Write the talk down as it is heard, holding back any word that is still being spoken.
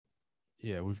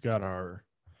Yeah, we've got our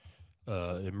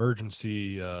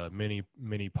emergency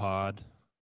mini pod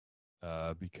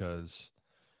because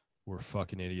we're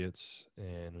fucking idiots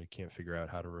and we can't figure out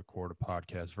how to record a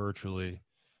podcast virtually,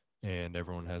 and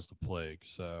everyone has the plague.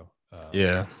 So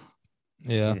Yeah.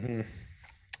 It's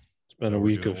been a we're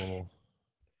week doing of a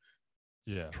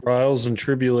little, trials and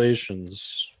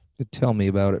tribulations. Tell me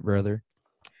about it, brother.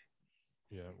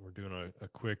 Yeah, we're doing a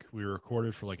quick. We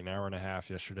recorded for like an hour and a half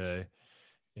yesterday,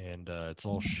 and it's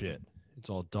all shit. It's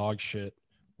all dog shit.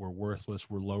 We're worthless.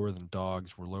 We're lower than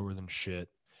dogs. We're lower than shit.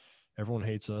 Everyone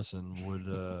hates us and would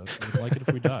like it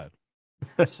if we died.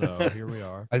 So here we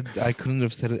are. I couldn't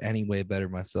have said it any way better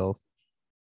myself.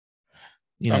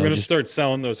 I'm going to start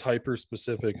selling those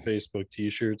hyper-specific Facebook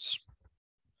T-shirts.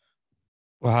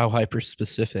 Well, how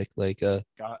hyper-specific? Like,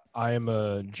 I am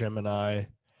a Gemini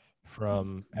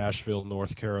from Asheville,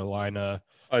 North Carolina.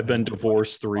 I've been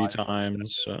divorced 3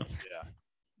 times. So. Yeah.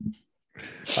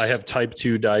 I have type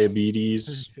 2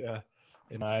 diabetes. Yeah.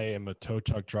 And I am a tow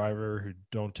truck driver who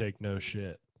don't take no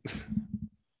shit.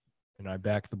 And I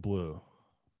back the blue.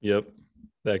 Yep.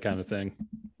 That kind of thing.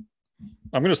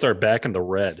 I'm going to start backing the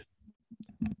red.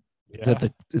 Yeah.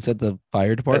 Is that the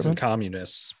fire department? As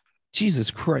communists.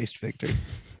 Jesus Christ, Victor.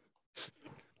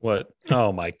 What?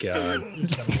 Oh my God.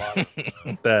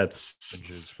 That's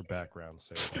for background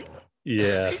sake.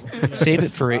 Yeah. Save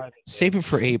it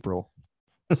for April.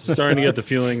 Starting to get the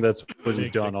feeling that's what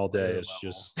you've done all day. It's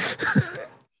just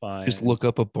fine. Just look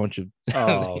up a bunch of.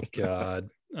 Oh God.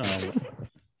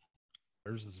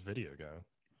 Where's this video going?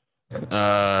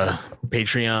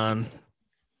 Patreon,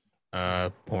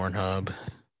 Pornhub,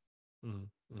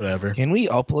 whatever. Can we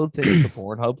upload things to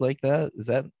Pornhub like that? Is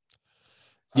that?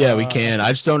 Yeah, we can. I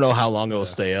just don't know how long it'll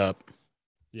stay up.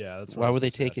 Yeah, that's why would they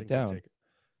take it down?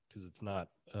 Because it's not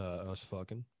us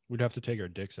fucking. We'd have to take our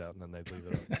dicks out and then they'd leave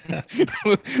it up.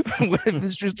 What if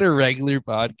it's just a regular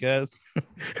podcast?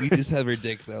 We just have our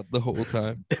dicks out the whole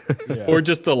time. Yeah. Or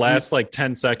just the last like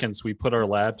 10 seconds, we put our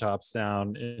laptops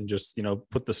down and just,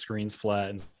 put the screens flat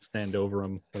and stand over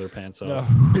them with our pants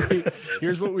off. No.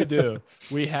 Here's what we do.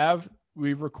 We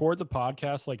record the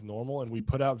podcast like normal and we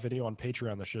put out video on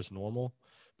Patreon that's just normal,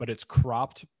 but it's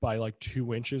cropped by like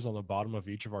 2 inches on the bottom of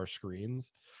each of our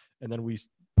screens. And then we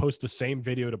post the same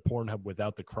video to Pornhub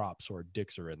without the crop, so our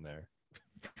dicks are in there.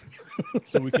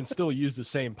 So we can still use the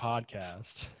same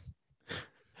podcast.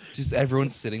 Just everyone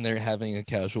sitting there having a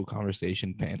casual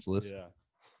conversation, pantsless. Yeah.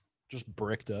 Just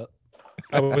bricked up.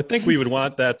 I would think we would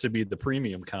want that to be the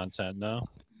premium content, no?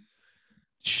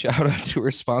 Shout out to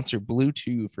our sponsor, Blue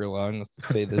Chew, for allowing us to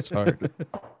stay this hard.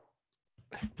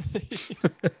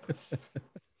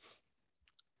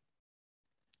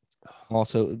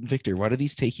 Also, Victor, why do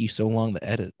these take you so long to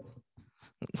edit?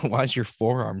 Why is your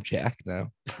forearm jacked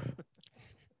now?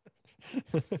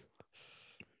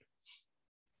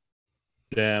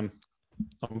 Damn.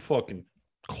 I'm fucking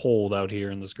cold out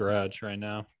here in this garage right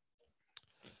now.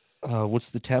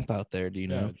 What's the temp out there? Do you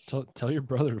know? Tell your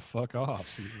brother to fuck off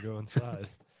so you can go inside.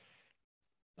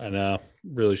 I know.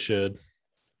 Really should.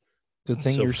 Good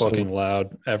thing so you're fucking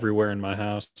loud everywhere in my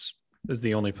house. This is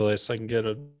the only place I can get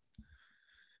a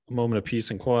moment of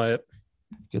peace and quiet.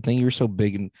 Good thing you're so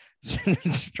big and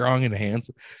strong and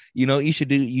handsome. You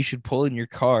should pull in your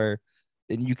car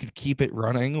and you could keep it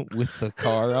running with the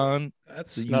car on.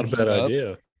 That's not a bad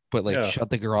idea. But shut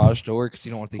the garage door because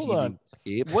you don't want the heat to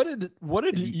escape. What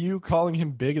did you calling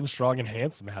him big and strong and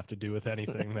handsome have to do with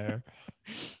anything there?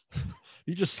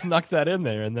 You just snuck that in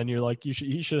there, and then you're like,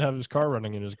 he should have his car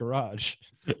running in his garage.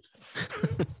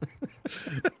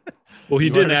 Well, he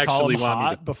didn't actually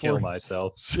want me to kill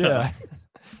myself. So. Yeah.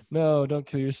 No, don't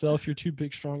kill yourself. You're too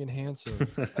big, strong, and handsome.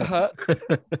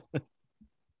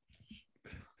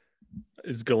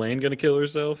 Is Ghislaine going to kill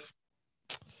herself?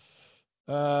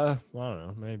 I don't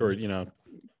know. Maybe. Or,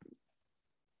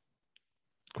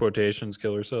 quotations,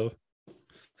 kill herself. I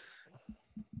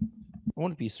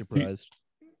wouldn't be surprised.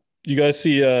 You guys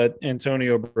see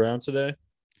Antonio Brown today?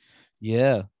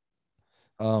 Yeah.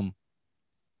 What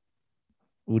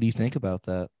do you think about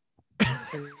that?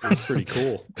 It's pretty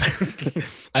cool.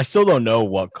 I still don't know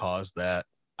what caused that.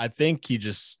 I think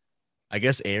I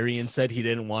guess Arian said he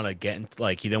didn't want to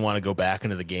he didn't want to go back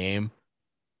into the game.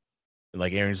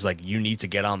 Like Arian's like, you need to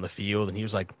get on the field. And he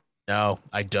was like, no,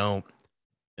 I don't.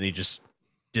 And he just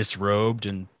disrobed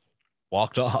and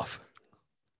walked off.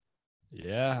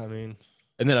 Yeah, I mean.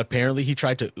 And then apparently he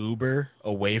tried to Uber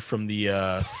away from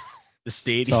the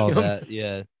stadium. Saw that,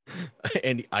 yeah.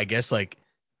 And I guess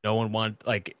no one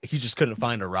wanted, he just couldn't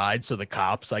find a ride. So the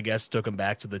cops, I guess, took him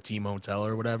back to the team hotel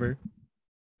or whatever.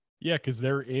 Yeah, because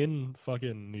they're in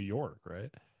fucking New York,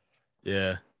 right?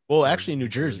 Yeah. Well, actually, New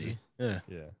Jersey.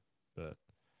 Yeah. But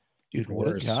Dude, Even what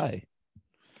a worse. guy.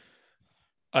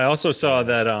 I also saw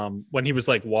Yeah. that when he was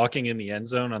like walking in the end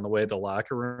zone on the way to the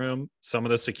locker room, some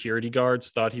of the security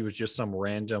guards thought he was just some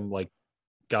random like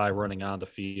guy running on the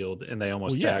field, and they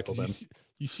almost tackled him.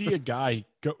 You see a guy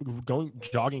going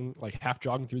jogging, like half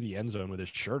jogging through the end zone with his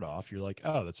shirt off. You're like,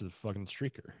 oh, that's a fucking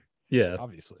streaker. Yeah.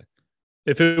 Obviously.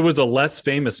 If it was a less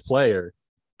famous player,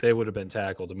 they would have been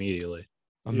tackled immediately.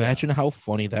 Imagine how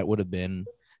funny that would have been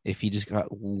if he just got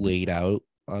laid out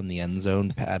on the end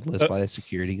zone padless by the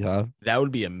security guard. That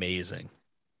would be amazing.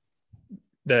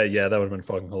 That would have been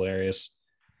fucking hilarious.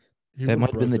 He That would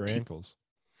might have have been broke the their t- ankles.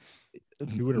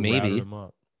 He would have routed Maybe. him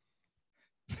up.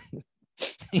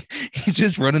 He's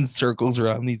just running circles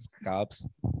around these cops.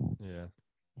 Yeah.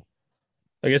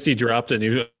 I guess he dropped a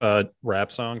new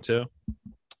rap song too,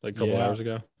 like a couple Yeah. hours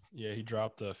ago. Yeah, he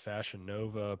dropped a Fashion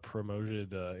Nova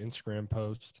promoted Instagram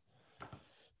post.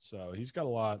 So he's got a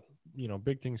lot,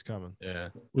 big things coming. Yeah.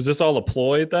 Was this all a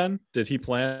ploy then? Did he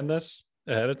plan this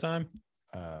ahead of time?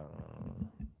 I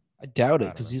doubt I it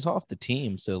don't because know. he's off the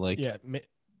team. So like, Yeah,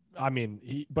 I mean,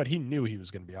 he knew he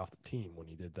was going to be off the team when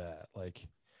he did that. Like,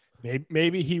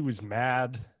 maybe he was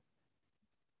mad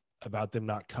about them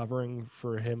not covering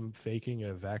for him faking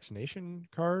a vaccination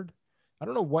card. I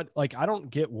don't know what. Like, I don't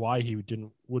get why he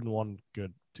wouldn't want to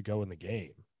go in the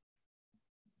game.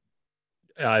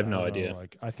 I have no don't know, idea.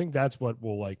 Like, I think that's what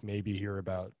we'll like maybe hear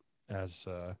about as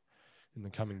in the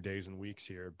coming days and weeks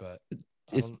here. But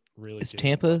Is- I don't really is get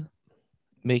Tampa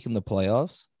making the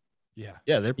playoffs? Yeah.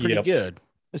 Yeah, they're pretty Yep. good.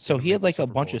 So Gonna he make had the like a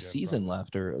Super bunch Bowl of again, season probably.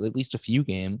 left, or at least a few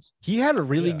games. He had a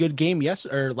really Yeah. good game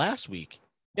last week.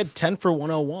 He had 10 for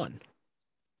 101.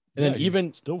 And then he's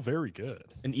even still very good.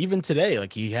 even today,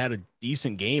 like he had a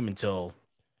decent game until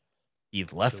he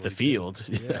left Until the he field.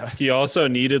 didn't. Yeah. He also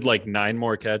needed like 9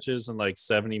 more catches and like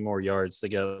 70 more yards to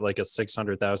get like a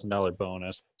 $600,000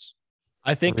 bonus.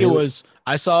 I think Really?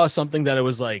 I saw something that it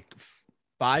was like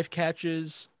 5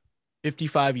 catches,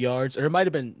 55 yards, or it might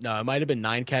have been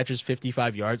 9 catches,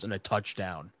 55 yards, and a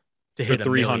touchdown to For hit a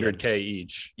million. $300K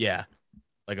each. Yeah.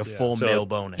 Like a Yeah. full So mil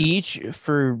bonus. Each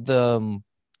for the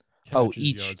Catches,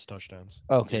 each. yards, touchdowns.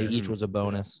 okay, Yeah. each was a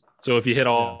bonus. So if you hit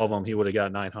all of them, he would have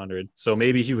got 900. So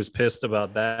maybe he was pissed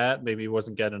about that. Maybe he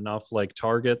wasn't getting enough like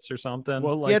targets or something.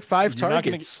 Well, like, he had 5 you're not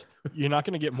gonna targets. You're not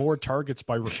going to get more targets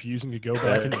by refusing to go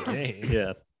back in the game.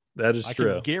 Yeah, that is I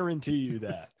true. can guarantee you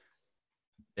that.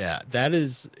 Yeah,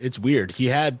 it's weird. He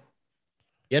had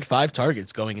 5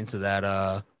 targets going into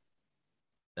that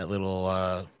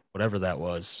little whatever that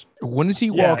was. When did he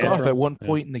Yeah, walk off intro. at one Yeah.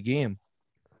 point in the game?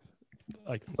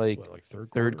 Like Like,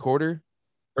 third Third quarter?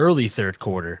 Early third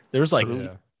quarter. There was like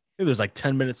Yeah. there was like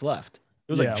 10 minutes left.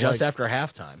 It was Yeah, like just like- after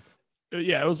halftime.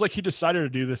 Yeah, it was like he decided to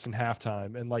do this in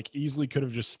halftime and like easily could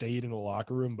have just stayed in the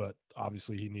locker room, but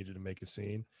obviously he needed to make a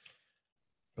scene.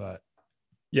 But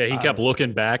Yeah, he I kept don't know.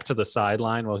 looking back to the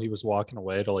sideline while he was walking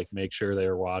away to like make sure they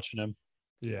were watching him.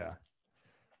 yeah.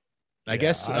 I Yeah,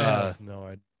 guess I have no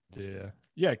idea.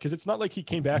 Yeah, because it's not like he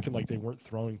came back and like they weren't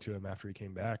throwing to him after he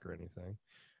came back or anything.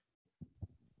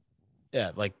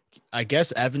 yeah, like I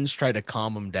guess Evans tried to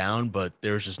calm him down, but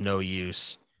there was just no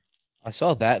use. I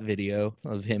saw that video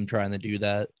of him trying to do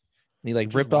that. He like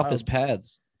Which is ripped off his wild.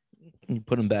 pads and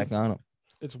put him back on him.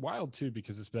 It's wild too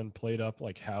because it's been played up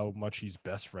like how much he's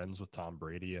best friends with Tom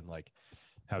Brady and like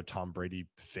how Tom Brady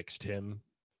fixed him,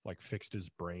 like fixed his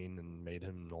brain and made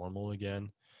him normal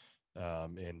again.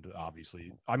 And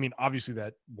obviously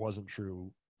that wasn't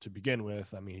true to begin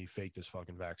with. I mean, he faked his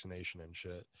fucking vaccination and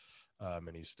shit.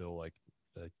 And he's still like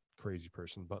a crazy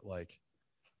person, but like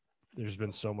there's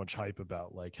been so much hype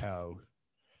about like how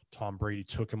Tom Brady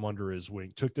took him under his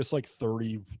wing, took this like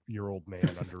 30-year-old man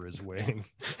under his wing,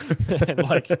 and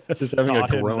like Just having a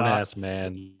taught him grown not- ass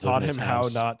man. taught living in his him how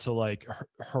house. not to like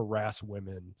harass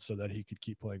women so that he could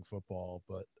keep playing football.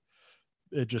 But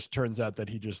it just turns out that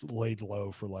he just laid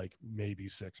low for like maybe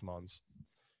 6 months.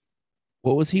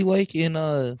 What was he like in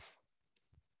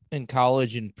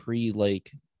college and pre like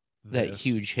that This.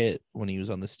 huge hit when he was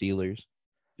on the Steelers?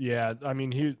 Yeah,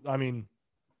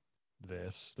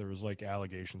 there was like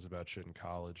allegations about shit in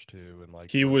college too, and like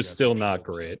He when was got still some not shit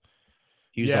and great. stuff.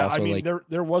 He was Yeah, also I mean like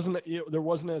there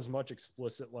wasn't as much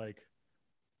explicit like.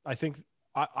 I think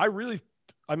I really,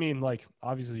 I mean, like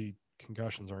obviously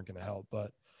concussions aren't going to help,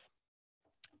 but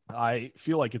I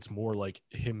feel like it's more like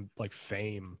him, like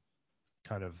fame,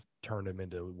 kind of turned him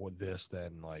into this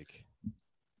than like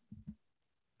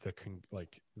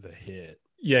the hit.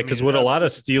 Yeah, I because mean, what a lot of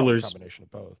it's probably a Steelers, combination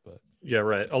of both, but yeah,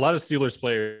 right. A lot of Steelers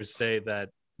players say that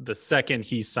the second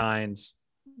he signs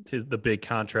the big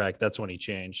contract, that's when he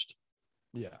changed.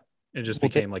 yeah, and just Well,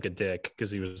 became like a dick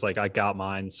because he was like, I got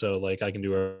mine, so like I can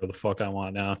do whatever the fuck I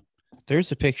want now.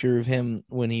 There's a picture of him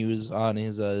when he was on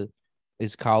his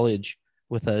college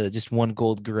with just one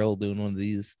gold grill doing one of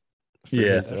these. For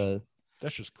Yeah.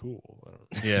 That's just cool.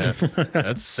 Yeah,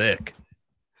 that's sick.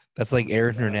 that's like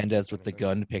Aaron Yeah, Hernandez with the kinda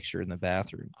gun picture in the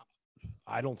bathroom.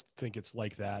 I don't think it's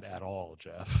like that at all,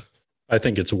 Jeff. I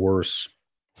think it's worse.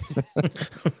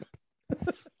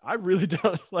 I really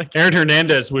don't like Aaron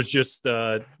Hernandez was just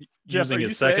Jeff, using are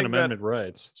his you Second saying Amendment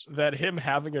rights. that him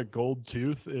having a gold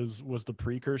tooth was the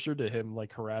precursor to him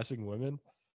like harassing women.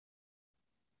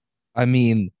 I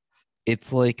mean,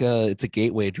 it's like it's a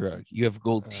gateway drug. You have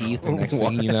gold teeth, and next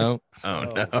thing you know, Oh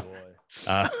no.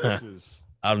 Boy. This is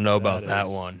I don't know about that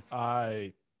is- one.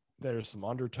 There's some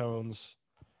undertones.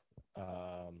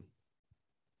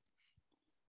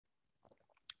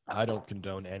 I don't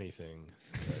condone anything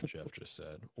that Jeff just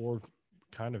said, or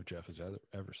kind of Jeff has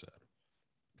ever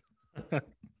said.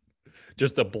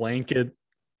 Just a blanket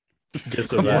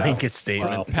disavow. Blanket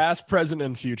statement. Wow. Past, present,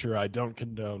 and future, I don't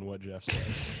condone what Jeff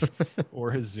says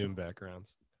or his Zoom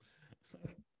backgrounds.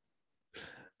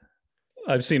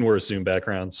 I've seen worse Zoom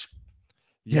backgrounds.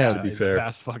 Yeah, to be in fair. the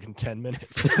past fucking 10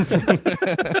 minutes.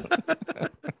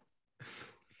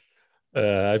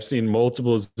 I've seen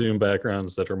multiple Zoom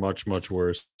backgrounds that are much, much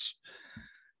worse.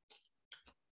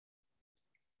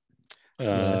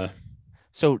 Yeah.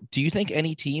 So, do you think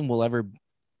any team will ever?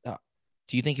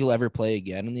 Do you think he'll ever play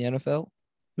again in the NFL?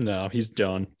 No, he's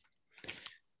done.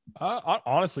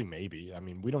 Honestly, maybe. I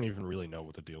mean, we don't even really know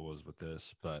what the deal was with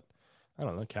this, but I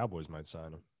don't know. Cowboys might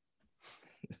sign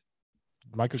him.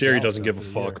 Michael Jerry Gallup's doesn't out give for a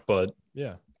the year. fuck, but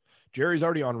Yeah, Jerry's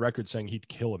already on record saying he'd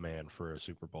kill a man for a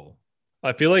Super Bowl.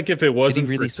 I feel like if it wasn't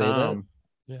really for say that? Tom,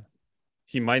 Yeah.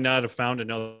 he might not have found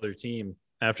another team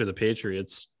after the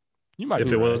Patriots. You might If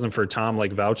be it right. wasn't for Tom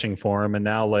like vouching for him, and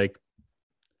now like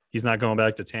he's not going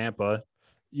back to Tampa.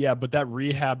 Yeah, but that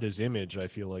rehabbed his image. I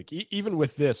feel like even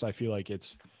with this, I feel like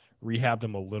it's rehabbed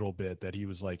him a little bit that he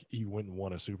was like he wouldn't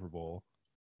want a Super Bowl.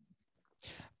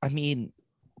 I mean,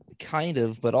 kind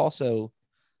of, but also,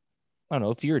 I don't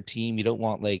know. If you're a team, you don't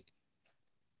want like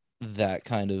that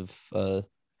kind of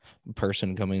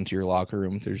person coming into your locker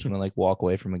room if they're just gonna like walk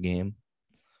away from a game.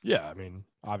 Yeah, I mean,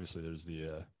 obviously there's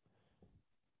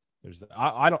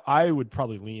I would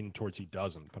probably lean towards he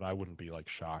doesn't, but I wouldn't be like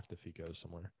shocked if he goes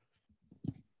somewhere.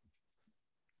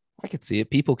 I could see it.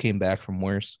 People came back from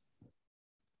worse.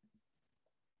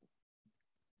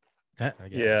 I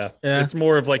guess. Yeah. Yeah. It's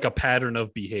more of like a pattern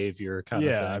of behavior kind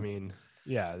of thing. Yeah, I mean,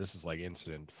 yeah, this is like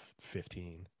incident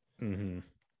 15 Mm-hmm.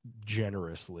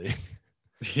 generously.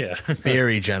 Yeah.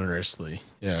 Very generously.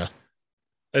 Yeah.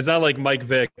 It's not like Mike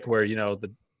Vick where, you know,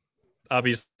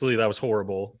 obviously that was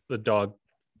horrible, the dog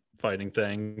fighting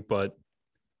thing, but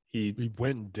he He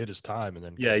went and did his time and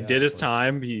then he did his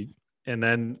time. And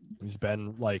then He's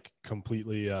been like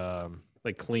completely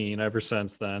like clean ever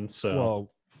since then. So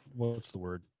well, what's the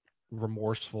word?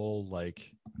 Remorseful,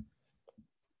 like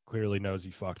clearly knows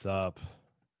he fucked up.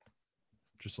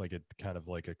 Just like it kind of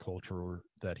like a culture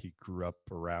that he grew up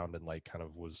around and like kind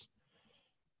of was,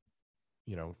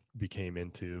 you know, became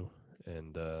into.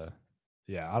 And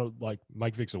yeah, I don't like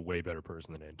Mike Vick's a way better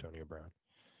person than Antonio Brown.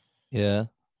 Yeah,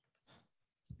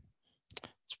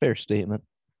 it's a fair statement.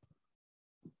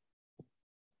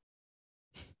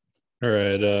 all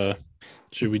right,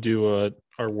 should we do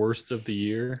our worst of the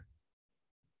year?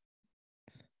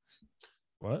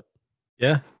 What?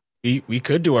 Yeah. We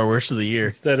could do our worst of the year.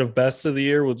 Instead of best of the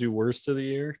year, we'll do worst of the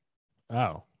year.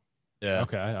 Oh, Yeah.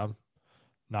 okay. I'm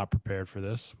not prepared for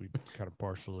this. We kind of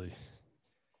partially.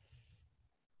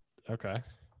 Okay.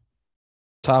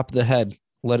 Top of the head,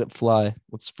 let it fly.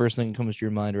 What's the first thing that comes to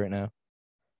your mind right now?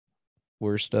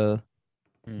 Worst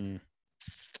Hmm.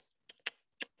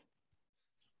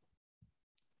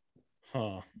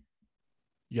 Huh.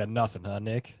 You got nothing, huh,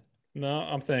 Nick? No,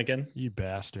 I'm thinking. You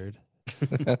bastard.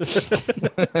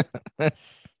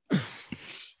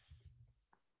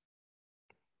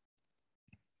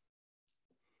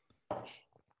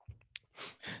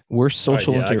 Worst All right,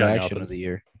 social yeah, I got interaction nothing. of the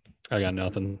year. I got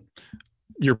nothing.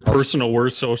 Your personal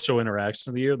worst social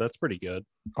interaction of the year? That's pretty good.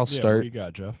 I'll Yeah, what start. do you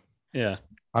got, Jeff? Yeah.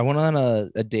 I went on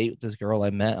a date with this girl I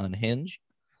met on Hinge,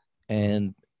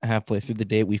 and halfway through the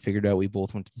date, we figured out we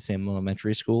both went to the same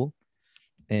elementary school.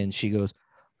 And she goes,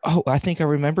 "Oh, I think I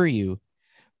remember you.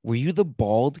 Were you the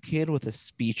bald kid with a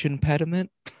speech impediment?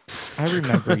 I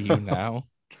remember you now."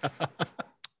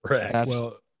 Correct. That's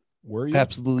Well, were you?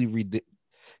 absolutely ridiculous.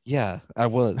 Yeah, I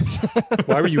was.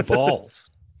 Why were you bald?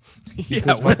 Yeah,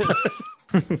 Because what-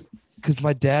 because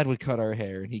my dad would cut our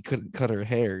hair and he couldn't cut our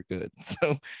hair good.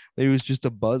 So it was just a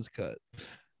buzz cut.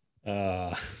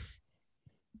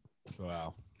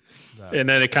 Wow. And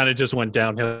then it kind of just went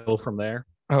downhill from there.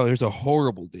 Oh, it was a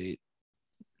horrible date.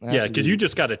 Yeah, because you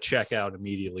just got to check out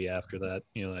immediately after that.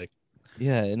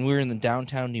 Yeah, and we were in the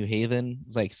downtown New Haven. It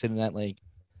was like sitting at like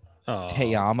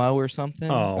Te Amo or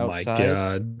something outside. My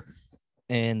God.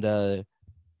 And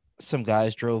some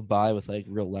guys drove by with like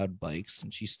real loud bikes,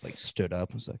 and she like stood up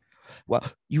and was like, "Wow,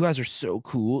 you guys are so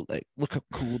cool! Like, look how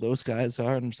cool those guys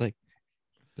are." And I'm just like,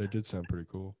 they did sound pretty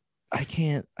cool. I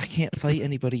can't fight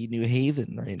anybody in New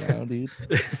Haven right now, dude.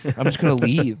 I'm just gonna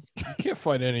leave. You can't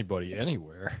fight anybody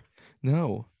anywhere.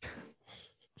 No.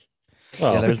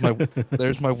 Well. Yeah,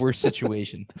 there's my worst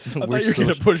situation. I thought you were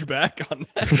gonna push back on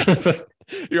that.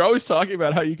 You're always talking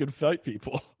about how you can fight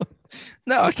people.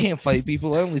 No, I can't fight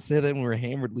people. I only say that when we're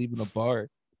hammered leaving a bar.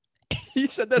 He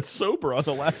said that sober on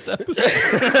the last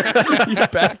episode. You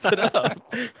backed it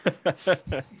up.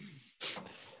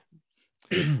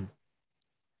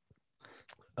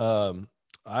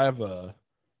 I have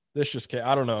this just came,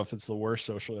 I don't know if it's the worst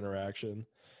social interaction.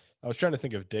 I was trying to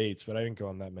think of dates, but I didn't go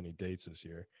on that many dates this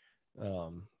year.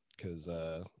 Because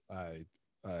I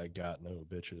got no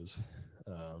bitches.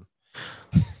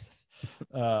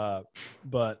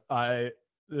 But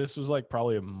this was like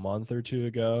probably a month or two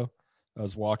ago. I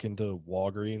was walking to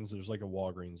Walgreens. There's like a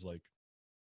Walgreens like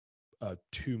a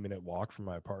 2-minute walk from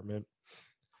my apartment.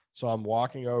 So I'm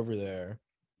walking over there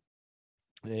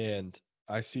and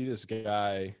I see this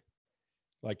guy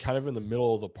like kind of in the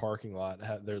middle of the parking lot.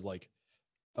 There's like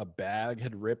a bag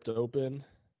had ripped open.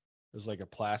 There's like a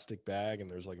plastic bag and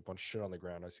there's like a bunch of shit on the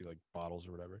ground. I see like bottles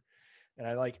or whatever. And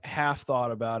I like half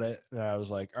thought about it. And I was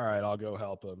like, all right, I'll go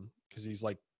help him. Cause he's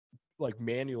like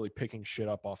manually picking shit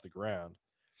up off the ground.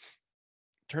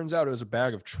 Turns out it was a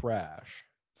bag of trash,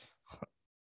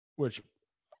 which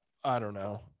I don't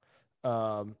know.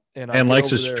 And likes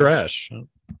his trash.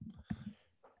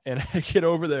 And I get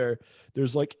over there.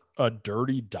 There's like a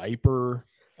dirty diaper.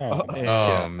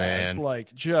 Oh man.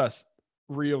 Like just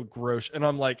real gross. And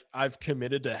I'm like, I've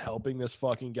committed to helping this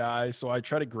fucking guy. So I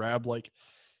try to grab like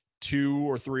 2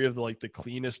 or 3 of the like the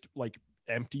cleanest like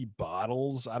empty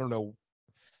bottles. I don't know.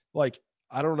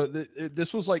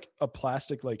 This was like a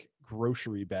plastic like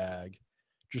grocery bag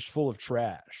just full of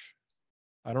trash.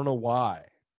 I don't know why.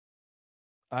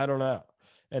 I don't know.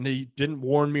 And he didn't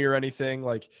warn me or anything.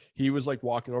 Like he was like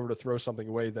walking over to throw something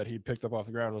away that he picked up off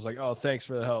the ground. I was like, oh, thanks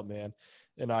for the help, man.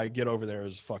 And I get over there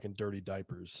as fucking dirty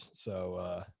diapers.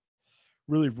 So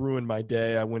really ruined my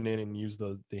day. I went in and used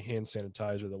the hand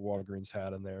sanitizer that Walgreens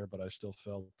had in there, but I still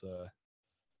felt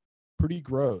pretty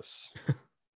gross.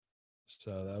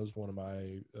 So that was one of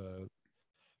my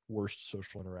worst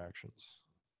social interactions.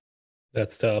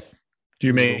 That's tough. Do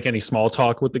you make any small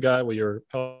talk with the guy while you're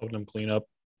helping him clean up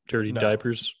dirty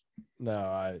diapers? No,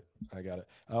 I got it.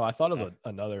 Oh, I thought of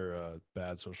another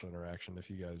bad social interaction. If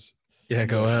you guys,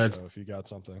 go ahead. If you got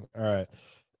something, all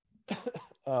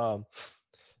right.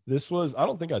 This was, I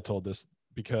don't think I told this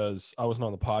because I wasn't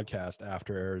on the podcast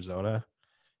after Arizona.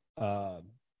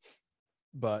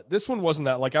 But this one wasn't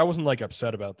that, like, I wasn't like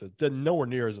upset about this. Nowhere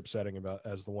near as upsetting about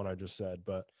as the one I just said.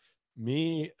 But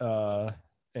me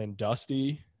and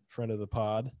Dusty, friend of the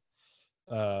pod,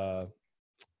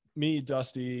 me,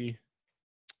 Dusty,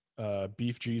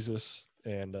 Beef Jesus,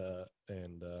 and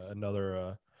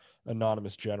another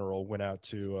anonymous general went out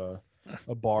to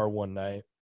a bar one night.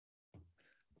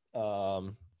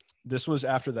 This was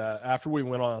after we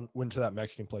went to that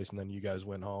Mexican place, and then you guys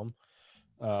went home.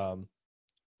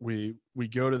 We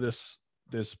go to this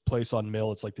place on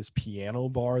Mill. It's like this piano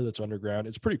bar that's underground.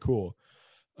 It's pretty cool.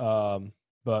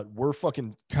 But we're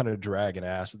fucking kind of dragging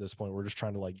ass at this point. We're just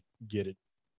trying to like get it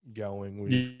going.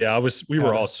 We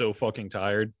were all so fucking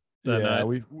tired that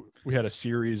night. We had a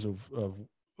series of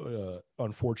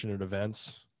unfortunate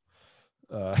events.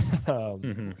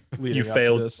 You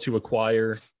failed to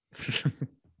acquire.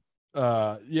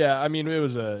 I mean, it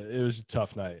was a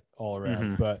tough night all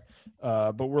around, but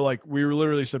we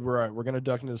literally said, we're all right, we're going to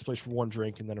duck into this place for one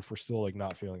drink. And then if we're still like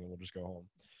not feeling it, we'll just go home.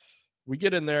 We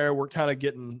get in there, we're kind of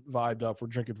getting vibed up. We're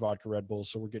drinking vodka Red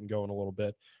Bulls. So we're getting going a little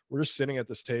bit. We're just sitting at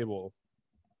this table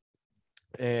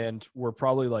and we're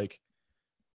probably like,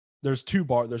 there's 2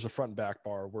 bars. There's a front and back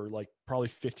bar. We're like probably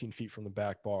 15 feet from the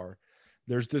back bar.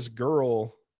 There's this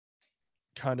girl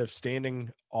kind of standing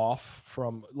off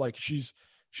from, like, she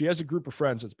has a group of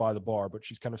friends that's by the bar, but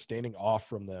she's kind of standing off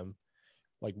from them,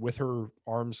 like with her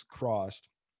arms crossed.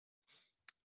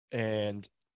 And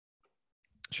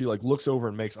she like looks over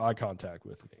and makes eye contact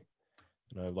with me.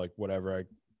 And I like, whatever, I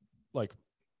like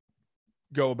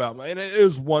go about my, and it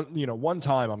was one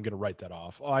time I'm going to write that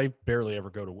off. I barely ever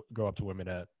go up to women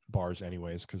at bars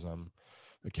anyways, cause I'm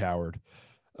a coward.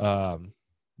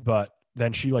 But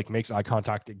then she like makes eye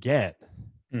contact again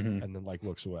Mhm. and then like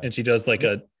looks away. And she does like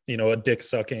a dick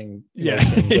sucking Yeah.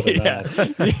 motion with her Yeah.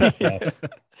 mouth. Yeah.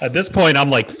 At this point, I'm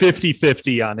like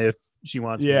 50-50 on if she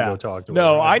wants me to Yeah. go talk to her.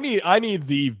 No, right? I need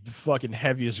the fucking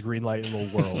heaviest green light in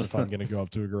the world if I'm gonna go up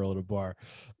to a girl at a bar.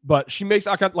 But she makes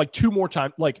eye contact like 2 more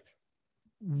times, like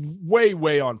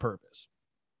way on purpose.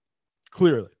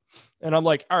 Clearly. And I'm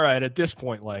like, all right, at this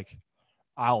point, like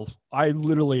I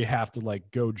literally have to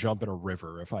like go jump in a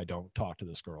river if I don't talk to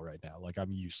this girl right now. Like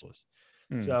I'm useless.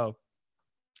 So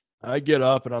I get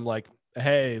up and I'm like,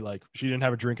 hey, like she didn't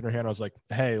have a drink in her hand. I was like,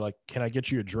 hey, like, can I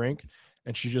get you a drink?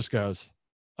 And she just goes,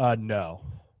 no.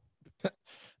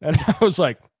 And I was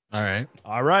like, All right.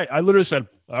 I literally said,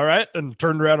 all right, and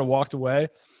turned around and walked away.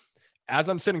 As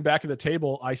I'm sitting back at the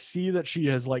table, I see that she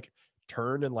has like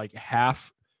turned and like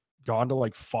half gone to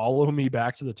like follow me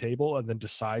back to the table and then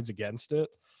decides against it.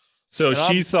 So And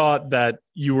she thought that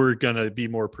you were gonna be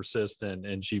more persistent,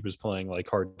 and she was playing like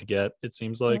hard to get. It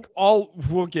seems like.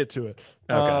 We'll get to it.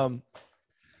 Okay.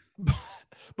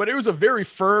 But it was a very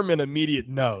firm and immediate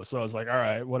no. So I was like, all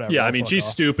right, whatever. Yeah, I I'll mean fuck she's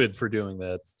off. stupid for doing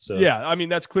that. So Yeah, I mean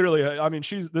that's clearly. I mean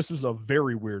this is a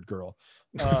very weird girl,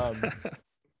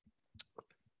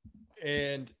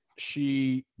 and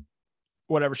she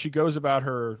goes about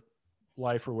her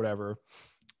life or whatever.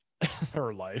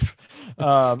 Her life.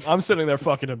 I'm sitting there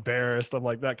fucking embarrassed. I'm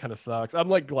like, that kind of sucks. I'm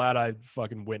like glad I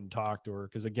fucking went and talked to her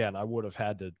because again, I would have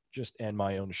had to just end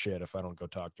my own shit if I don't go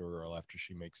talk to a girl after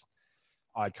she makes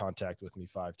eye contact with me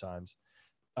 5 times.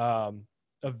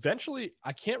 Eventually,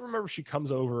 I can't remember if she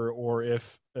comes over or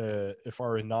if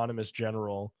our anonymous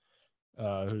general,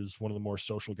 who's one of the more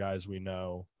social guys we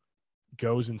know,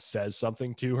 goes and says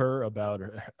something to her about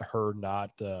her not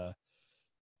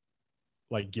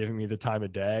like giving me the time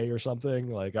of day or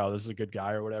something, like, oh, this is a good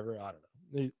guy or whatever. I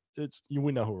don't know.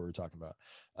 We know who we're talking about.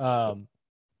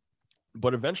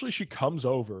 But eventually she comes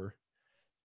over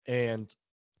and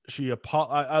she's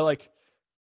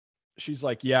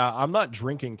like, yeah, I'm not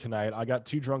drinking tonight. I got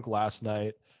too drunk last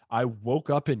night. I woke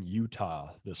up in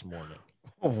Utah this morning.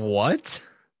 What?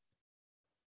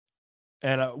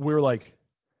 And we were like,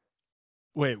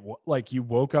 wait, what? Like you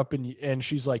woke up and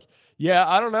she's like, yeah,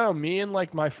 I don't know. Me and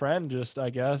like my friend just,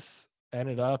 I guess,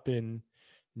 ended up in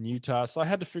Utah. So I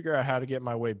had to figure out how to get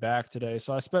my way back today.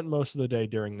 So I spent most of the day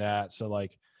during that. So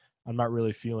like, I'm not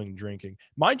really feeling drinking.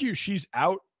 Mind you, she's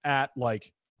out at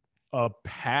like a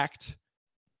packed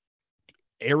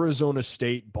Arizona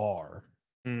State bar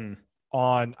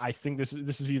on, I think this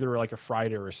is either like a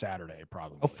Friday or a Saturday,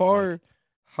 probably.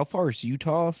 How far is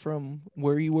Utah from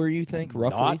where you think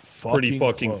roughly? Pretty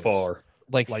fucking close. far.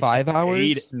 Like 5 hours?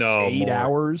 8 more.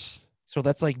 hours. So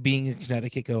that's like being in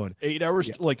Connecticut going 8 hours.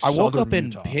 Yeah. Like I woke up in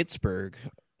Utah. Pittsburgh.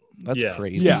 That's Yeah.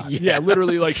 crazy. Yeah.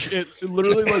 Literally, like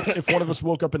like if one of us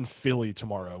woke up in Philly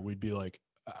tomorrow, we'd be like,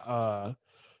 I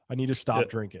need to stop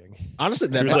drinking. Honestly,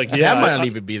 She was like, that yeah, might not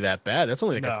even be that bad. That's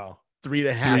only like No. a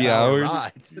 3.5 3 hour hours?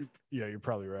 ride. Yeah, you're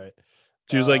probably right.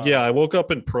 She was like, yeah, I woke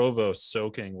up in Provo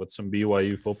soaking with some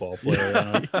BYU football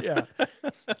player. Yeah.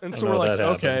 And I so know we're like, that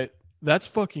happened. okay, that's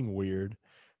fucking weird.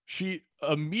 She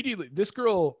immediately, this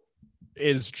girl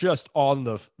is just on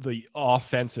the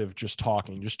offensive, just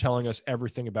telling us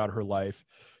everything about her life,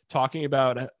 talking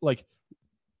about like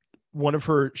one of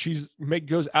her,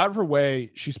 goes out of her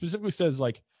way. She specifically says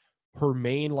like her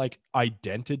main like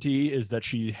identity is that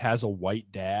she has a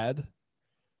white dad.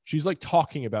 She's like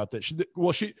talking about that.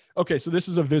 Okay, so this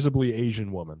is a visibly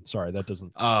Asian woman. Sorry, that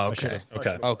doesn't. Oh, okay.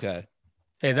 Okay.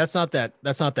 Hey, that's not that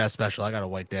special. I got a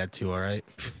white dad too. All right.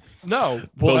 No,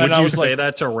 But and would I you was say like,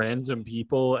 that to random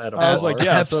people at a I was bar? like,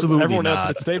 yeah, Absolutely so everyone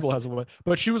not. at the table has a white.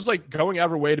 But she was like going out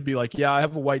of her way to be like, yeah, I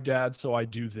have a white dad, so I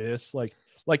do this. Like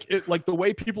the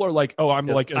way people are like, oh, I'm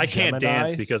Yes, like a I can't Gemini.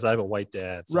 dance because I have a white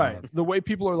dad. So Right. The way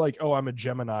people are like, oh, I'm a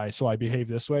Gemini, so I behave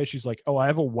this way. She's like, oh, I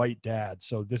have a white dad,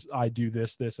 so I do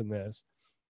this, and this.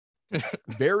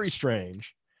 Very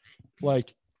strange.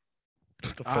 Like,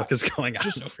 what the fuck is going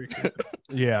on over here?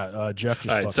 yeah, Jeff just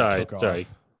All right, fucking took sorry.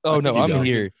 off. Oh no, keep I'm going.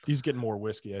 here. He's getting more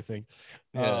whiskey, I think.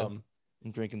 Yeah. I'm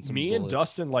drinking some. Me and Bullet.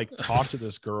 Dustin like talked to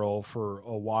this girl for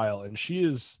a while, and she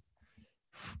is.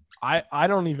 I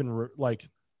don't even like.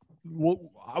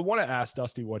 Well, I want to ask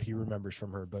Dusty what he remembers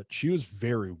from her, but she was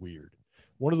very weird.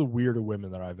 One of the weirder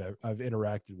women that I've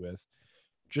interacted with.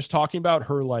 Just talking about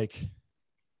her like.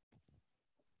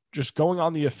 Just going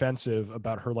on the offensive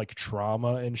about her like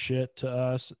trauma and shit to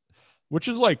us, which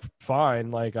is like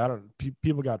fine. Like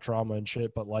people got trauma and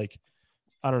shit, but like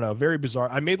I don't know, very bizarre.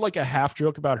 I made like a half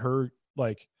joke about her,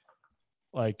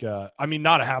 I mean,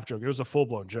 not a half joke. It was a full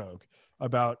blown joke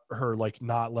about her like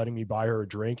not letting me buy her a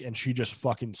drink, and she just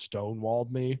fucking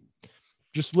stonewalled me.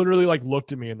 just literally like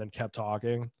looked at me and then kept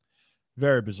talking.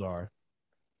 Very bizarre.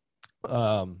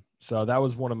 So that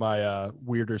was one of my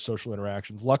weirder social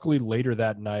interactions. Luckily, later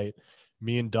that night,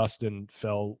 me and Dustin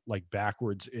fell like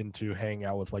backwards into hanging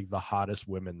out with like the hottest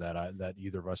women that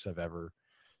either of us have ever.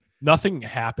 Nothing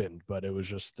happened, but it was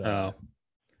just. It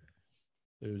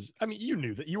was. I mean, you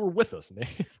knew that you were with us, Nate.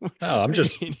 Oh, I'm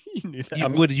just. You knew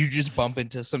that. Would you just bump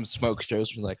into some smoke shows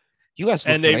for like, you guys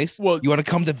look And they- nice? well- You want to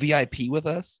come to VIP with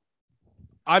us?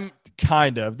 I'm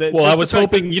kind of. Well, I was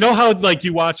hoping. You know how like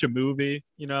you watch a movie,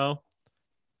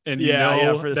 and you Yeah, yeah,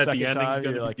 know for the that the second ending's time,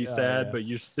 going you're to like, be oh, sad, yeah. but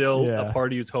you're still Yeah. a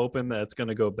party who's hoping that it's going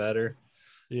to go better.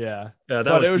 Yeah. Yeah, that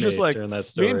But was it was just Nate like, during that Me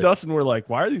story. and Dustin were like,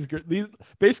 why are these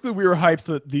basically we were hyped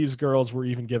that these girls were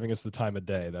even giving us the time of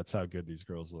day. That's how good these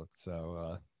girls looked.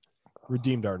 So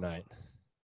redeemed our night.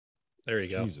 There you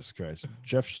go. Jesus Christ.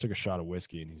 Jeff just took a shot of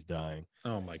whiskey and he's dying.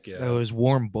 Oh my god, That was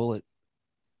warm bullet.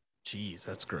 Jeez,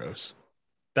 that's gross.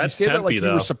 that's you say that tempy like you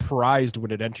though. were surprised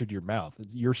when it entered your mouth.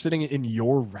 You're sitting in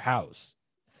your house.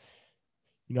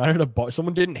 You're not at a bar.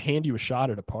 Someone didn't hand you a shot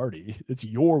at a party. It's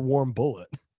your warm bullet.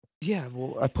 Yeah,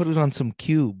 well, I put it on some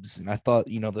cubes, and I thought,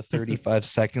 the 35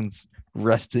 seconds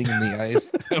resting in the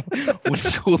ice would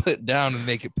cool it down and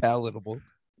make it palatable.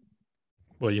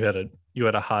 Well, you had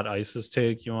a hot ISIS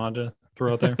take you wanted to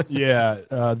throw out there.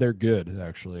 Yeah, they're good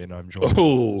actually, and I'm enjoying.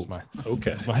 Oh, That's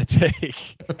okay. my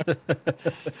take.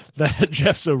 That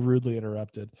Jeff so rudely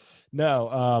interrupted.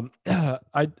 No,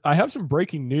 I have some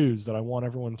breaking news that I want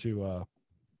everyone to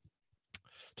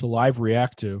live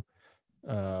react to,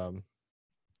 and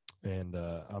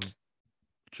I'm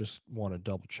just want to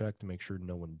double check to make sure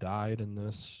no one died in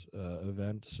this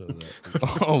event, so that we can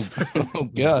Oh, oh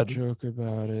make a God. joke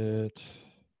about it.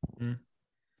 Hmm.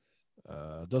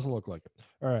 Doesn't look like it.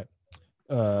 All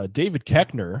right. David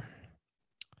Keckner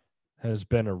has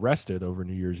been arrested over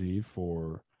New Year's Eve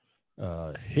for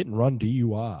hit and run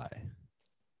DUI.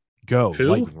 Go Who?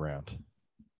 lightning round.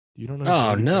 You don't know? who Oh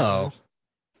David no. Keckner is?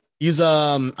 He's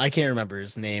I can't remember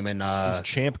his name and He's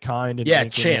Champ Kind and yeah,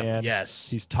 Anchorman. Champ. Yes.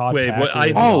 He's Todd. Wait, what-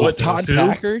 Packer. Oh, What- Todd who?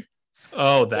 Packer?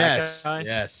 Oh, that yes. guy.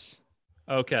 Yes.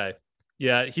 Okay.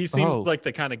 Yeah, he seems Oh. like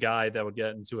the kind of guy that would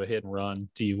get into a hit and run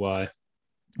DUI.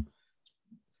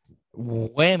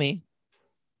 Whammy.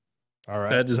 All right.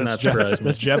 That does That's not Jeff- surprise me.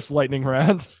 That's Jeff's lightning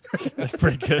round. That's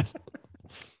pretty good.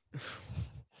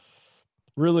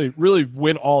 Really, really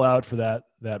went all out for that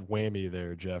whammy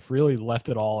there, Jeff. Really left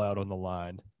it all out on the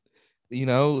line.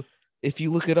 If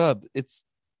you look it up, it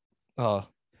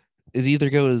either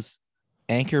goes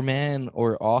Anchorman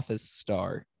or Office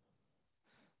Star.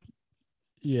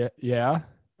 Yeah, yeah.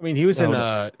 I mean, he was Oh, in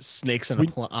no. Snakes on We-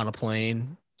 on a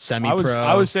Plane, I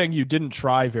semi-pro. was saying you didn't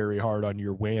try very hard on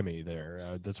your whammy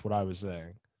there. That's what I was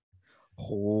saying.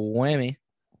 Whammy.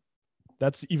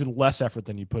 That's even less effort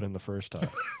than you put in the first time.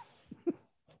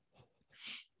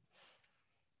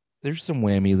 There's some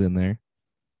whammies in there.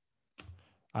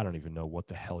 I don't even know what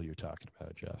the hell you're talking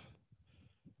about, Jeff.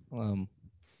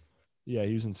 Yeah,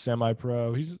 he was in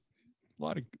semi-pro. He's a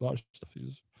lot of stuff.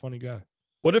 He's a funny guy.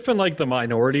 What if in like the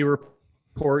Minority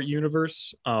Report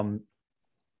universe,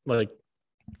 like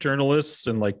journalists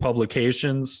and like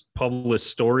publications publish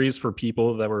stories for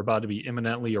people that were about to be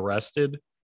imminently arrested?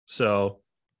 So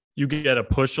you get a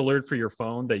push alert for your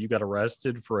phone that you got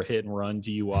arrested for a hit and run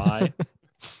DUI.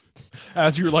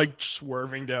 As you're like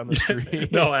swerving down the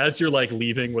street. No, as you're like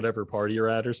leaving whatever party you're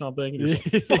at or something. You're just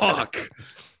like, fuck.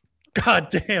 God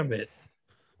damn it.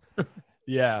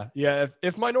 Yeah.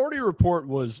 If Minority Report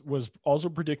was also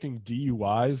predicting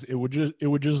DUIs, it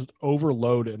would just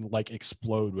overload and like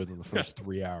explode within the first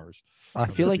 3 hours. I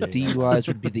feel like Okay. DUIs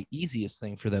would be the easiest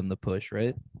thing for them to push,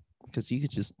 right? Because you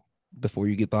could just, before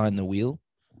you get behind the wheel,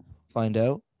 find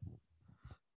out.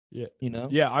 Yeah. You know?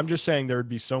 Yeah, I'm just saying there would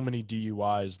be so many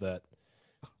DUIs that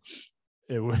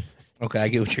it would. Okay, I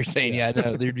get what you're saying. Yeah. Yeah,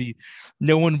 no, there'd be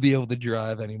no one would be able to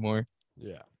drive anymore.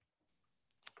 Yeah.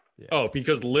 Oh,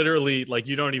 because literally, like,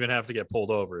 you don't even have to get pulled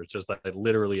over. It's just like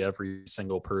literally every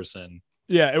single person.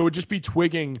 Yeah, it would just be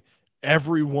twigging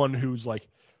everyone who's like,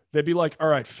 they'd be like, all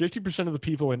right, 50% of the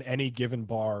people in any given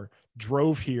bar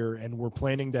drove here and were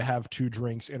planning to have 2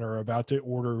 drinks and are about to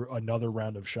order another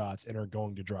round of shots and are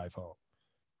going to drive home.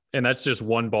 And that's just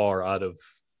one bar out of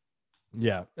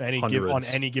Yeah, on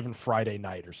Hundreds. any given Friday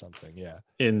night or something. Yeah,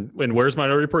 in where's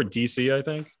Minority Report? DC, I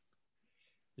think.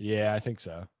 yeah, I think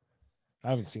so. I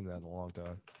haven't seen that in a long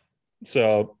time.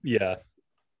 So yeah,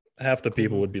 half the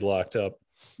people would be locked up.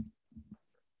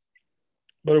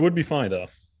 But it would be fine though.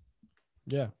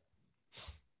 Yeah,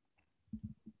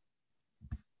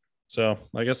 So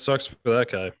I guess sucks for that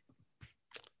guy.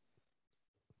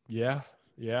 yeah.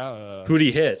 Who'd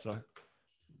he hit?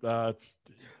 So,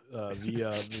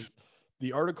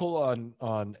 The article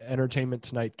on Entertainment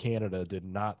Tonight Canada did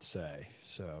not say.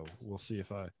 So we'll see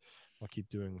if I'll keep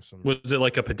doing some. Was it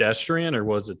like a pedestrian or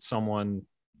was it someone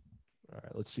All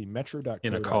right, let's see. Metro.co.uk.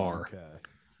 in a car?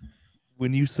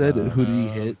 When you said who did he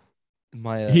hit?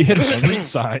 My He hit a street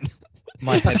sign.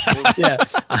 my headphones. Yeah,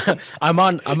 I'm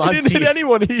on. He didn't hit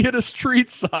anyone. He hit a street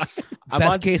sign.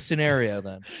 Best case scenario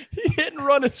then. He hit and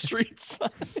run a street sign.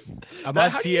 I'm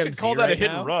on How do you TMZ call that right a hit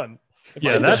now. and run? If Yeah,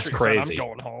 I hit a that's street sign, crazy. I'm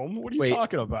going home. What are you Wait.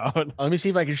 talking about? Let me see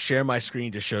if I can share my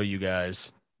screen to show you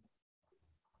guys.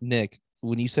 Nick,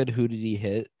 when you said who did he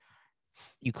hit,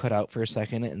 you cut out for a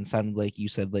second and it sounded like you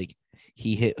said like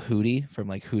he hit Hootie from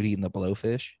like Hootie and the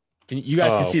Blowfish. You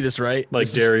guys can Oh, see this, right? Like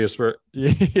this Darius.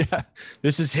 Yeah.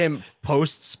 This is him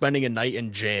post spending a night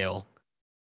in jail,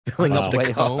 filling Wow. up the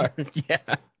Way car. home? Yeah.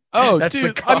 Oh, That's the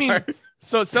dude. car. I mean,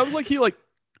 so it sounds like he like.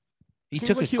 He Seems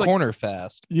took like a he, like- corner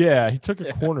fast. Yeah, he took a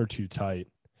Yeah. corner too tight.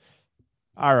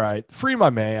 All right, free my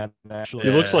man. Actually,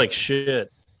 He looks Yeah. like shit.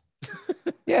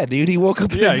 Yeah, dude, he woke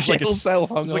up Yeah, in a he's like a jail s- cell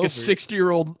he's like a hungover.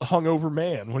 60-year-old hungover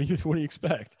man. What do you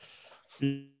expect?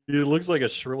 He looks like a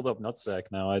shriveled up nutsack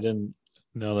now. I didn't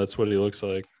know that's what he looks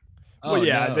like. Oh, Well,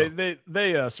 yeah, no.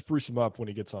 they spruce him up when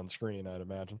he gets on screen. I'd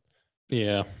imagine.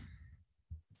 Yeah.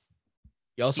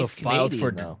 He also He's filed for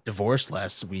Canadian, though. divorce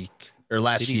last week or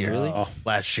last Did he year. really? Oh,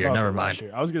 Last year. Probably Never last mind.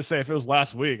 year. I was gonna say if it was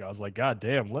last week, I was like, God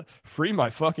damn, free my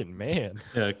fucking man.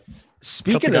 yeah. Cut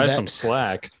Speaking the of guy that, some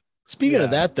slack. speaking Yeah.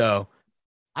 of that though,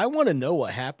 I want to know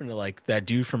what happened to like that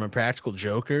dude from Impractical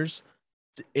Jokers.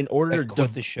 In order That to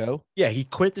quit the show. yeah, he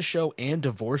quit the show and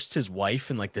divorced his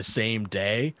wife in like the same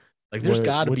day. Like, there's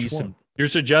got to Which be one? some. You're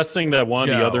suggesting that one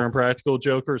of the Joe. other Impractical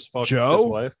Jokers fucked Joe? his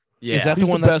wife? Yeah, Is that He's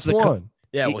the one the that's best the one.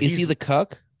 yeah. Well, is he he's the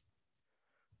cuck?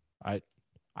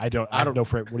 I don't. I have no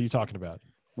frame. What are you talking about?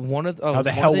 One of How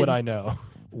the hell would I know?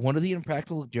 One of the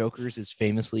Impractical Jokers is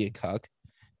famously a cuck,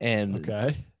 and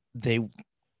Okay, they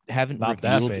haven't not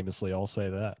that revealed famously. I'll say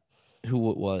that. who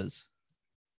it was.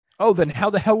 Oh, then how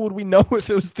the hell would we know if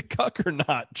it was the cuck or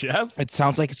not, Jeff? It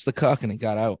sounds like it's the cuck, and it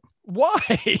got out.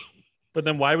 Why? But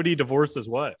then why would he divorce his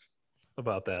wife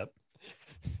about that?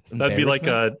 That'd be like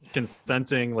Embarrassment? a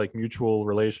consenting, like mutual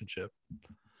relationship.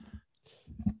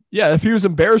 Yeah, if he was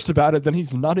embarrassed about it, then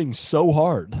he's nutting so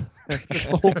hard. That's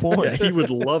the whole point. Yeah, he would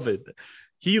love it.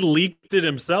 He leaked it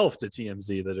himself to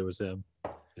TMZ that it was him.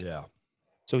 Yeah,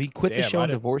 So he quit the Damn, show I and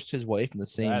didn't- divorced his wife in the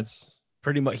same. that's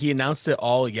pretty much. He announced it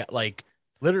all. Yeah, like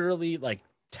literally like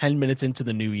 10 minutes into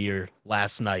the new year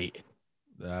last night.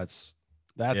 that's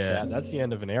Yeah. sad. That's the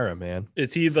end of an era, man.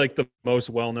 Is he like the most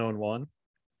well-known one?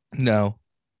 No,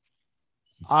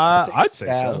 I'd say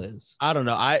Sal so. is. I don't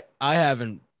know.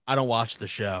 I don't watch the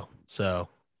show, so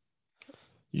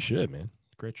You should, man.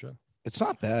 Great show. It's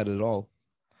not bad at all.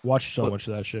 Watched so What- much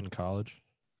of that shit in college.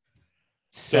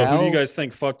 So Sal, who do you guys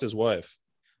think fucked his wife?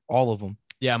 all of them.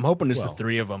 yeah, I'm hoping it's Well, the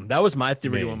three of them. That was my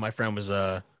theory me. when my friend was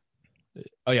oh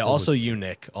yeah, It also would- you,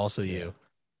 Nick, also Yeah. you.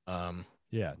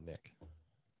 Yeah, Nick.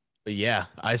 But yeah,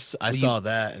 I Well, saw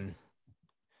that, and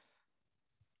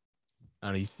I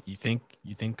don't know. You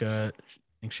think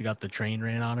she got the train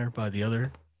ran on her by the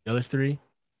other three?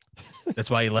 That's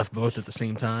why he left both at the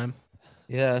same time.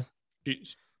 Yeah,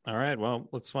 All right, well,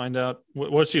 let's find out.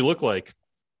 What does she look like?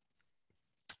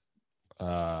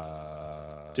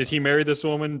 Did he marry this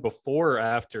woman before or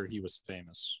after he was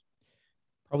famous?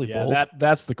 probably Yeah, both.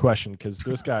 that's the question because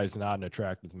this guy's not an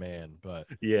attractive man. But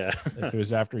Yeah. if it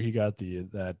was after he got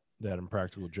that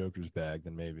Impractical Jokers bag,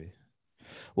 then maybe.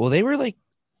 Well, they were like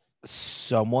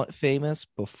somewhat famous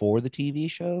before the TV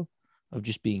show of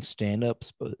just being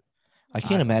stand-ups, but I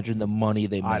can't I- imagine the money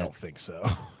they I made. don't think so.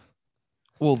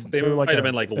 Well, They They're might like have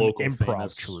been like an local improv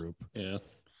famous. troupe. Yeah.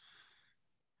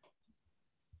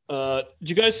 Did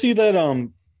you guys see that?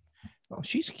 oh,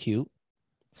 she's cute.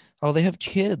 Oh, they have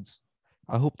kids.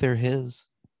 I hope they're his.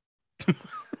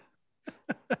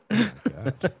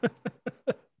 God.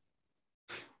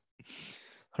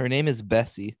 Her name is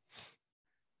Bessie.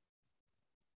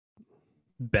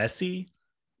 Bessie?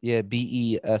 Yeah,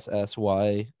 Bessy.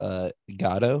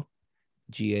 Gatto.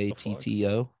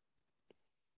 Gatto.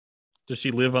 Does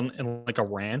she live in like a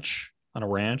ranch? On a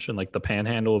ranch in like the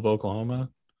panhandle of Oklahoma?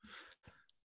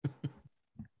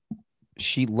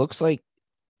 She looks like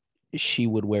she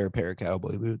would wear a pair of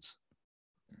cowboy boots,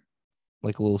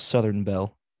 like a little Southern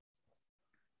belle.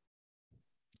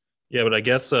 Yeah, but I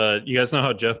guess you guys know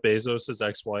how Jeff Bezos'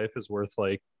 ex-wife is worth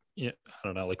like, I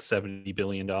don't know, like $70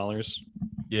 billion.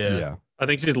 Yeah. I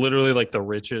think she's literally like the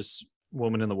richest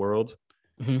woman in the world.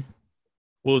 Mhm.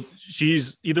 Well,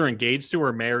 she's either engaged to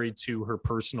or married to her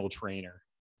personal trainer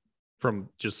from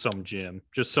just some gym,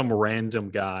 just some random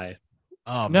guy.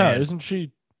 Oh No, man, isn't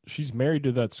she? she's married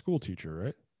to that school teacher,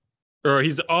 right? Or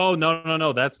he's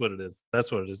no, that's what it is.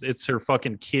 It's her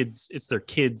fucking kids. It's their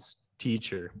kids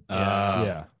teacher.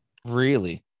 Yeah.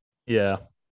 Really? Yeah.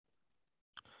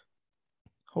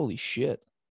 Holy shit.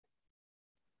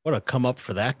 What a come up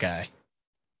for that guy.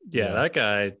 Yeah, that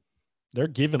guy. They're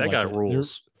giving That guy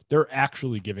rules. They're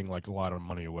actually giving like a lot of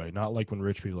money away. Not like when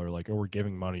rich people are like, "Oh, we're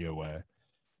giving money away."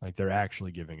 Like they're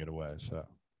actually giving it away. So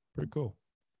pretty cool.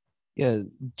 Yeah,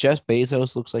 Jeff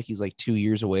Bezos looks like he's like 2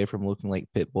 years away from looking like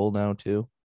Pitbull now too.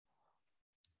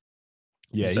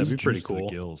 Yeah, That'd he's be pretty juiced to the cool.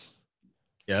 gills.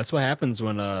 Yeah, that's what happens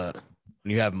when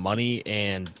you have money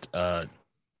and I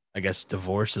guess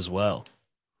divorce as well.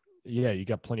 Yeah, you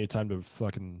got plenty of time to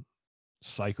fucking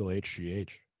cycle HGH.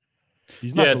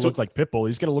 He's not gonna look like Pitbull.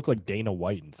 He's gonna look like Dana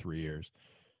White in 3 years.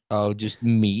 Oh, just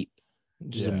meat.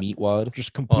 Just a meat wad.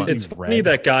 Just completely It's funny red.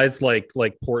 that guys like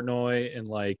Portnoy and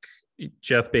like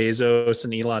Jeff Bezos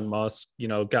and Elon Musk,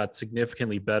 got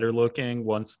significantly better looking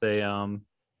once they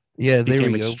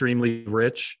became extremely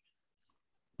rich.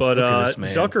 But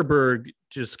Zuckerberg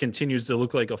just continues to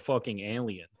look like a fucking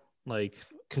alien. Like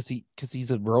because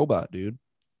he's a robot, dude.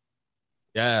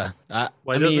 Yeah.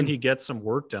 Why doesn't he get some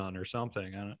work done or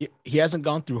something? He hasn't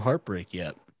gone through heartbreak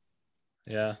yet.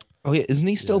 Yeah. Oh yeah, isn't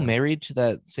he still married to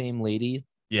that same lady?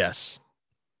 Yes.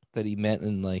 That he met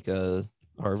in like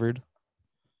Harvard.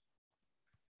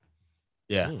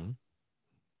 Yeah.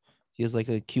 He has like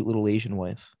a cute little Asian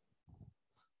wife.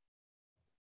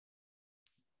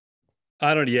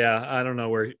 I don't know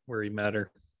where he met her.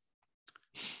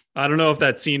 I don't know if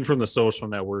that scene from The Social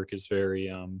Network is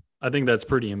very I think that's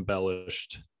pretty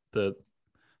embellished. The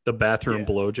bathroom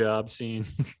blowjob scene.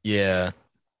 Yeah.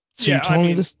 So you're telling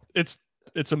me this?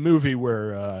 It's a movie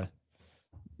where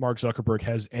Mark Zuckerberg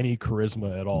has any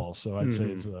charisma at all. So I'd say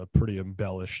it's a pretty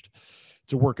embellished.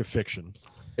 It's a work of fiction.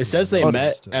 It says they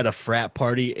met at a frat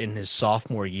party in his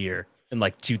sophomore year in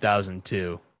like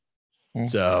 2002.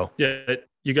 So yeah,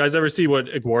 you guys ever see what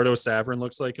Eduardo Saverin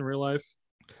looks like in real life?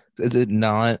 Is it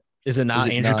not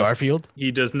Andrew Garfield?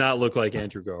 He does not look like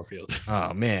Andrew Garfield.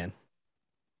 Oh man.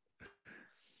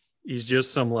 He's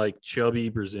just some like chubby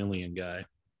Brazilian guy.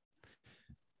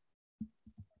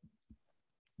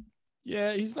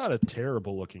 Yeah, he's not a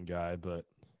terrible looking guy, but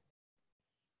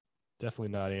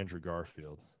definitely not Andrew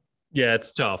Garfield. Yeah,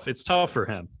 it's tough. It's tough for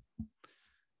him.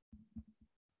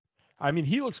 I mean,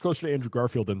 he looks closer to Andrew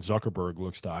Garfield than Zuckerberg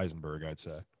looks to Eisenberg, I'd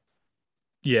say.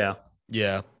 Yeah.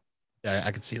 Yeah,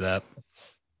 I could see that.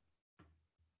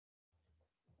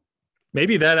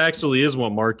 Maybe that actually is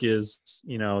what Mark is,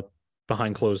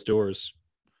 behind closed doors.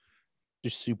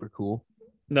 Just super cool.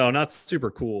 No, not super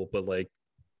cool, but like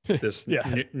this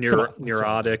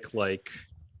neurotic, like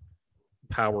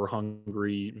power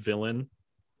hungry villain.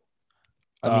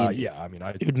 I mean,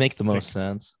 it would make the most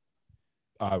sense.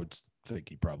 I would think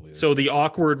he probably is. So the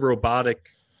awkward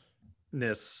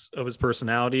roboticness of his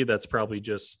personality, that's probably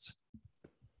just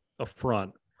a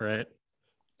front, right?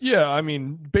 Yeah, I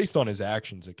mean, based on his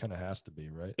actions, it kind of has to be,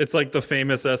 right? It's like the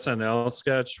famous SNL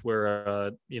sketch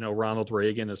where, Ronald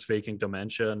Reagan is faking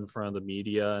dementia in front of the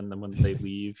media. And then when they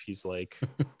leave, he's like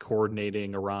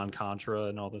coordinating Iran-Contra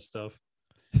and all this stuff.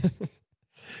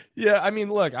 Yeah, I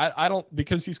mean, look, I don't,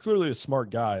 because he's clearly a smart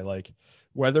guy. Like,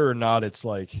 whether or not it's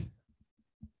like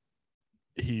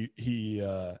he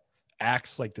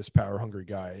acts like this power-hungry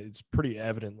guy, it's pretty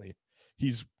evidently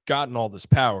he's gotten all this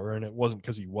power, and it wasn't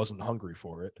because he wasn't hungry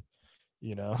for it.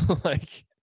 Like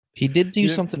he did do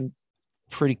something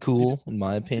pretty cool, in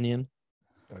my opinion.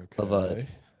 Okay.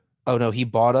 He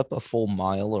bought up a full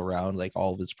mile around like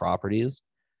all of his properties,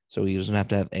 so he doesn't have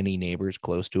to have any neighbors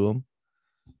close to him,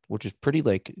 which is pretty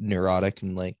like neurotic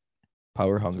and like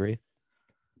power hungry.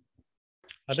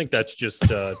 I think that's just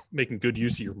making good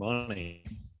use of your money.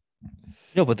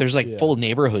 No, but there's like full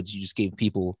neighborhoods you just gave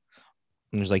people,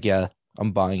 and there's like, yeah,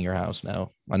 I'm buying your house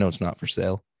now. I know it's not for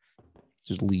sale.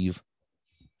 Just leave.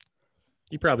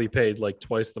 He probably paid like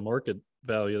twice the market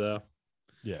value, though.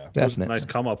 Yeah, that's a nice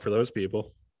come up for those people.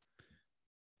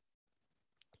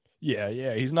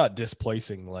 Yeah. He's not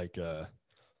displacing like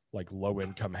low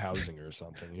income housing or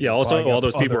something. Yeah. Also, all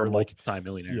those people are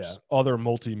multi-millionaires. Yeah, other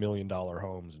multi-million-dollar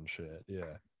homes and shit.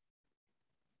 Yeah.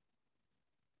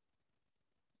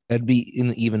 That'd be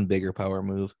an even bigger power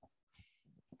move.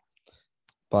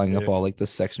 Buying up all like the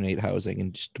Section 8 housing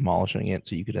and just demolishing it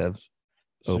so you could have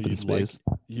open space.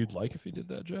 You'd like if he did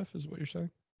that, Jeff, is what you're saying?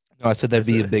 No, I said that'd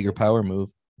be a bigger power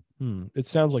move. It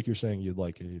sounds like you're saying you'd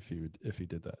like it if he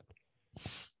did that.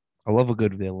 I love a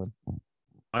good villain.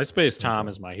 MySpace Tom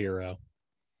is my hero.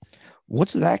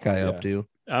 What's that guy up to?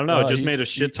 I don't know. Just made a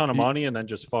shit ton of money and then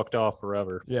just fucked off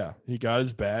forever. Yeah, he got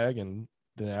his bag and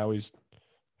now he's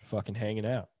fucking hanging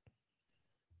out.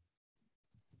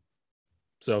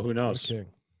 So who What a knows? king.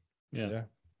 Yeah. Yeah.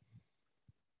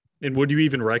 And would you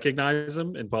even recognize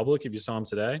him in public if you saw him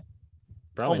today?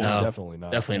 Probably Almost not. No. definitely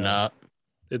not. Definitely no. not.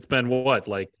 It's been what,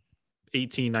 like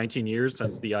 18, 19 years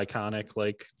since the iconic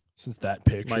like Since that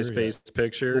picture. MySpace The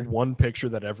picture. one picture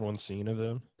that everyone's seen of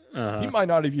him. He Uh, might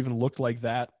not have even looked like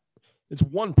that. It's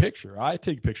one picture. I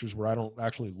take pictures where I don't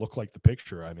actually look like the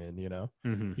picture I'm in, you know?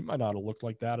 mhm. He might not have looked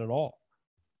like that at all.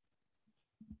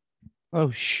 Oh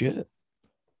shit.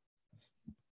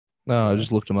 No, I Yeah.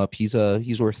 just looked him up. He's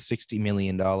worth $60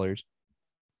 million. Like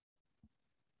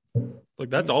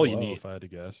that's Seems all you low, need. if I had to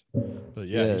guess. But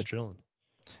yeah, Yeah. he's chilling.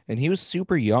 And he was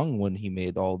super young when he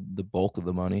made all the bulk of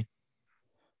the money.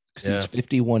 Because Yeah. he's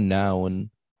 51 now, and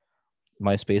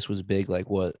MySpace was big, like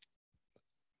what,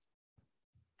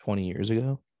 20 years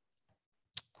ago?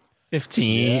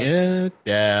 15.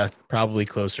 Yeah, probably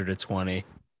closer to 20.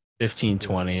 15,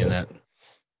 20 in that.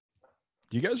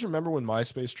 Do you guys remember when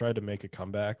MySpace tried to make a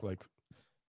comeback? Like,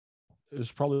 it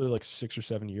was probably like 6 or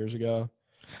 7 years ago.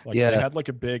 Like, they Yeah. had like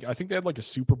a big, I think they had like a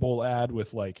Super Bowl ad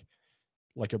with like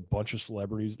a bunch of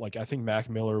celebrities. Like, I think Mac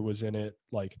Miller was in it.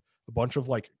 Like, a bunch of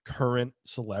like current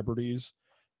celebrities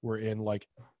were in like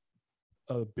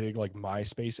a big like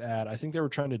MySpace ad. I think they were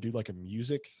trying to do like a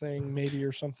music thing maybe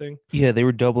or something. Yeah, they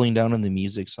were doubling down on the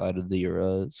music side of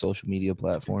the social media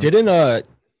platform. Didn't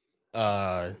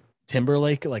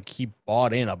Timberlake, like, he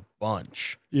bought in a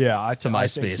bunch Yeah, to I think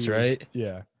MySpace, he was- right?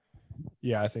 Yeah.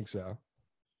 Yeah, I think so.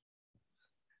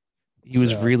 He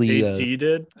was Yeah. really AT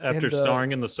did after and,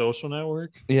 starring in The Social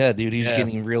Network. yeah, dude, he's Yeah.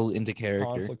 getting real into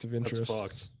character. Conflict of That's interest.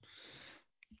 fucked.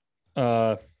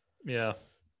 Yeah.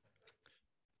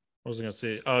 What was I gonna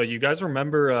say? Oh, you guys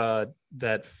remember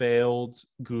that failed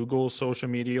Google social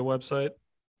media website?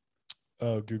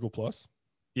 Oh, Google Plus.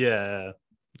 Yeah,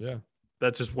 Yeah.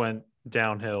 that just went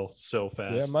downhill so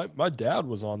fast. Yeah, my dad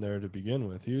was on there to begin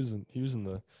with. He was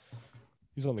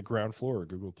on the ground floor of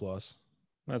Google Plus.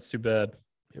 That's too bad.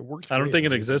 It worked. I don't great. think It it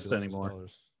made exists billions of anymore.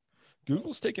 dollars.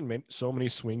 Google's taken so many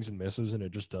swings and misses, and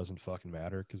it just doesn't fucking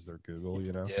matter because they're Google,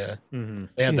 you know. Yeah. Mm-hmm.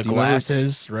 They had Yeah, the do you remember-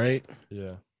 glasses, right?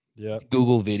 Yeah. Yeah.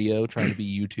 Google Video trying to be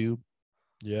YouTube.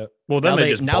 Yeah. Well, then Now they they,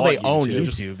 just now bought they own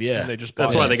YouTube. YouTube. Yeah. And they just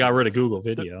That's bought why it. they got rid of Google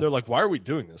They're- Video. They're like, why are we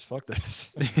doing this? Fuck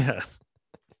this. Yeah.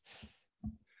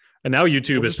 And now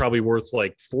YouTube We'll is just- probably worth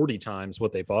like 40 times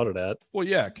what they bought it at. Well,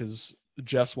 yeah, because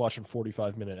Jeff's watching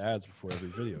 45-minute ads before every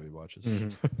video he watches.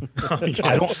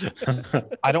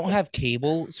 Mm-hmm. I don't have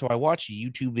cable, so I watch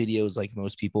YouTube videos like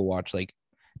most people watch like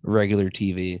regular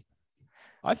TV.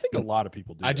 I think a lot of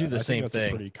people do. I do that. the think same that's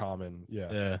thing. A pretty common.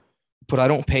 Yeah. Yeah. But I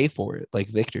don't pay for it like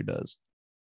Victor does.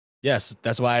 Yes.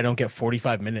 That's why I don't get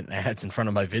 45-minute ads in front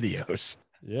of my videos.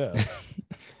 Yeah. It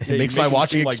Yeah, you makes make my it seem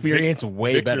watching like experience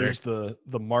way better. Victor's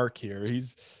the mark here.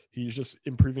 He's just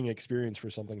improving experience for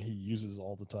something he uses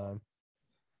all the time.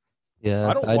 Yeah,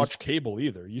 I don't I watch just- cable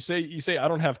either. You say I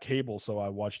don't have cable, so I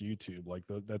watch YouTube. Like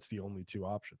that's the only two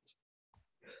options.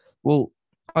 well,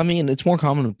 I mean, it's more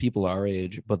common with people our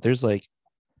age, but there's like,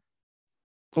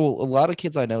 well, a lot of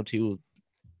kids I know too.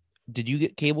 Did you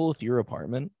get cable with your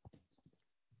apartment,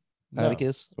 No,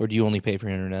 Atticus, or do you only pay for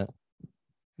internet?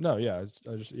 no, yeah,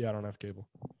 I don't have cable.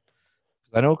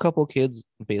 I know a couple kids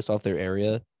based off their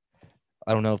area.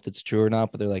 I don't know if that's true or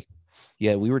not, but they're like,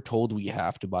 yeah, we were told we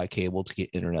have to buy cable to get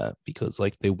internet because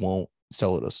like they won't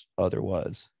sell it us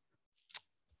otherwise.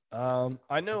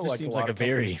 I know just like a seems lot like of a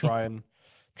very- companies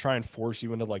try and force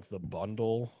you into like the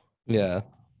bundle, Yeah.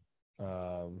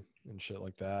 and shit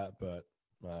like that, but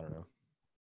I don't know.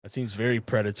 That seems very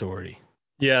predatory.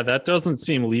 Yeah, that doesn't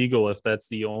seem legal if that's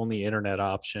the only internet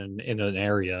option in an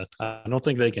area. I don't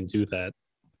think they can do that.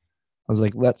 I was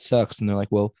like, that sucks. And they're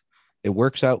like, well, it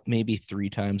works out maybe 3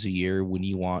 times a year when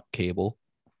you want cable.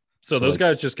 So So, those like-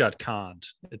 guys just got conned,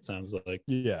 it sounds like.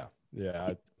 Yeah,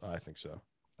 I think so.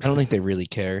 I don't think they really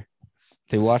care.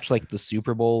 They watch like the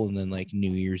Super Bowl and then like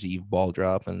New Year's Eve ball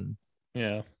drop and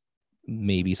Yeah.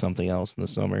 maybe something else in the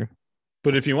summer.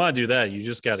 But if you want to do that, you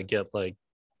just got to get like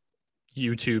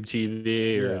YouTube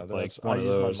TV or Yeah, like I one of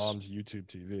use those. my mom's YouTube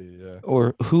TV. Yeah,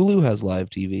 Or Hulu has live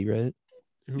TV, right?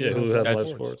 Yeah, who has That's- live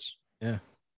sports?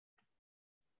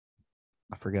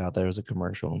 I forgot there was a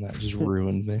commercial and that just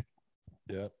ruined me.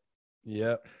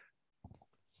 Yeah.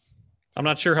 I'm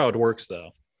not sure how it works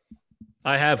though.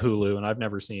 I have Hulu and I've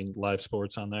never seen live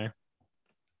sports on there.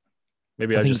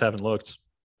 Maybe I I, think just haven't looked.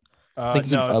 think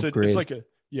it's an No, it's upgrade. like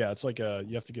you have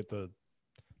to get the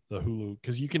Hulu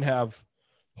because you can have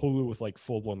Hulu with like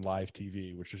full blown live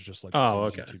TV, which is just like the Oh,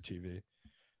 same as okay. YouTube TV.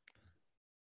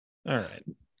 All right.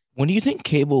 When do you think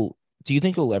cable, do you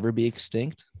think it'll ever be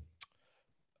extinct?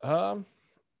 I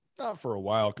Not for a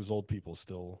while, because old people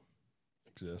still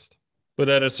exist. But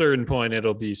at a certain point,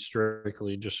 it'll be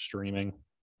strictly just streaming.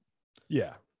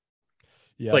 Yeah.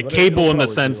 Yeah. Like but cable it'll in the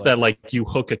probably be sense that like you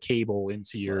hook a cable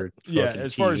into your yeah, fucking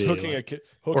as far as TV, hooking like, hooking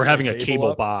or having a cable cable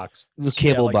up, box. The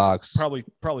cable like, box.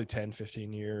 probably 10,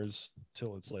 15 years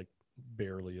till it's like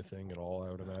barely a thing at all, I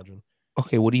would imagine.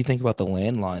 Okay, what do you think about the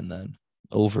landline then?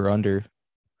 Over under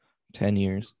 10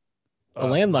 years. The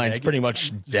landline's pretty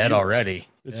much dead zero. already.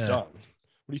 It's Yeah. done.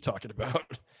 What are you talking about?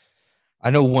 I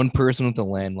know one person with a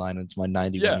landline, and it's my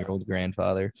 91-year-old Yeah.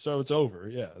 grandfather. So it's over.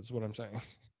 Yeah, that's what I'm saying.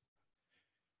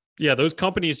 Yeah, those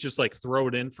companies just like throw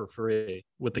it in for free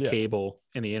with the Yeah. cable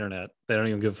and the internet. They don't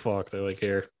even give a fuck. They're like,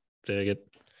 here, take it.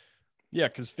 Yeah,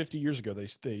 because 50 years ago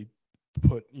they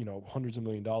put hundreds of $1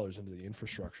 million into the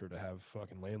infrastructure to have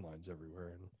fucking landlines everywhere,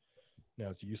 and now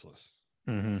it's useless.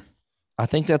 Mm-hmm. I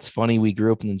think that's funny. We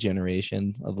grew up in the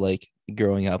generation of like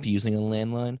growing up using a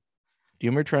landline. Do you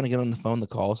remember trying to get on the phone to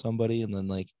call somebody and then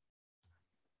like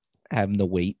having to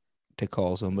wait to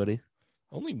call somebody?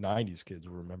 Only 90s kids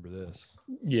will remember this.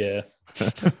 Yeah.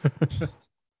 This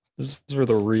is for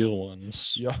the real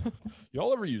ones. Yeah,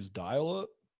 y'all ever use dial-up?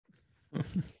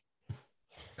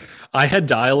 I had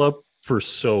dial-up for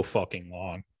so fucking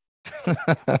long.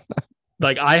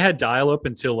 Like I had dial-up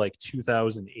until like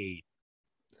 2008.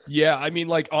 Yeah, I mean,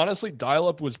 like honestly,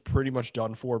 dial-up was pretty much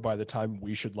done for by the time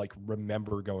we should like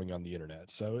remember going on the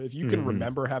internet. So if you can Mhm.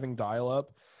 remember having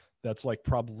dial-up, that's like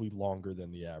probably longer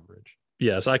than the average.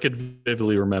 Yes, I could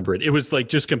vividly remember it. It was like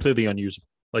just completely unusable.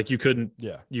 Like you couldn't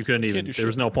Yeah, even, do there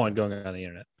was shit. no point going on the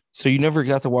internet. So you never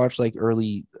got to watch like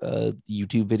early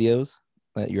YouTube videos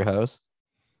at your house?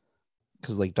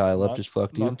 Because like dial up Not- just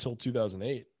fucked not you. until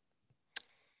 2008.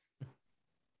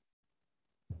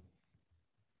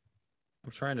 I'm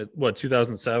trying to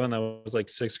 2007. That was like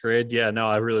 6th grade. Yeah, no,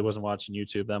 I really wasn't watching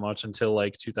YouTube that much until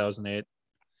like 2008.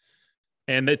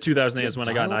 And that 2008 is when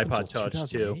I got an Dial-up iPod until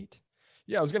Touch too. 2008?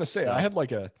 Yeah, I was gonna say Yeah. I had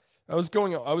like was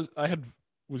going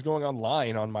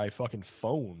online on my fucking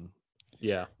phone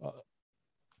Yeah.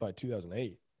 by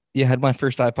 2008. Yeah, I had my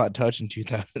first iPod Touch in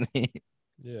 2008.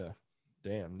 Yeah,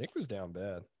 damn, Nick was down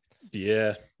bad.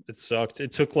 Yeah, it sucked.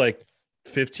 It took like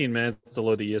 15 minutes to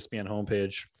load the ESPN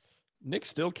homepage. Nick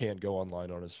still can't go online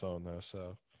on his phone though,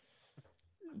 so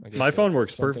I guess My phone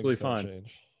works some things perfectly don't fine.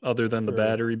 change. Other than the Sure.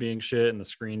 battery being shit and the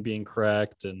screen being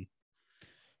cracked and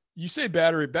You say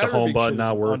battery home being button shit is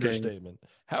not an working. understatement.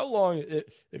 How long if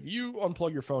you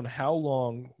unplug your phone, how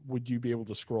long would you be able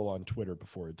to scroll on Twitter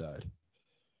before it died?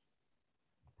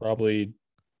 probably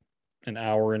an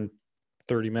hour and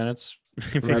 30 minutes.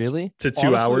 Really? To 2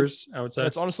 Honestly, hours, I would say.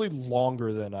 That's honestly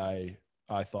longer than I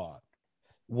thought.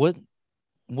 What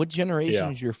generation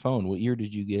Yeah. is your phone? What year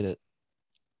did you get it?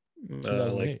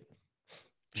 2008.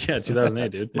 Yeah,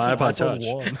 2008, dude. It's My an iPod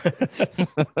iPhone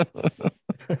Touch.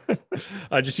 1.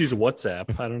 I just use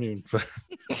WhatsApp. I don't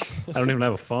even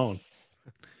have a phone.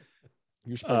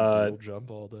 You're just playing Doodle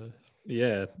Jump all day.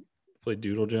 Yeah. Play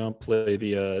Doodle Jump, play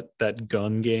the that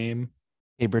gun game.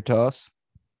 Paper toss.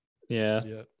 Yeah.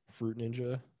 Yeah, Fruit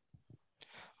Ninja.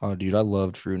 Oh, dude, I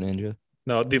loved Fruit Ninja.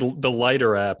 No, the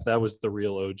lighter app, that was the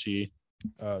real OG.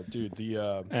 Dude,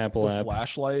 the Apple app.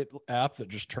 flashlight app that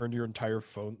just turned your entire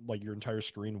phone, like your entire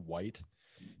screen, white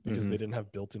because Mhm. they didn't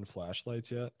have built-in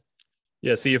flashlights yet.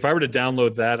 Yeah, see, if I were to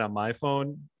download that on my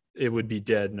phone, it would be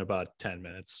dead in about 10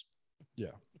 minutes.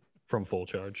 Yeah. From full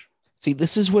charge. See,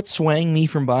 this is what swang me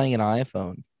from buying an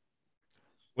iPhone.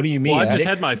 What do you mean? Well, I've just Nick?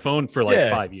 had my phone for like Yeah.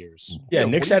 5 years. Yeah, Yeah,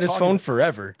 Nick's what are you had his talking phone about?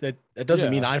 forever. That doesn't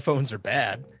mean Yeah. iPhones are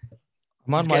bad.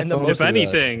 I'm on He's my getting the phone. most If of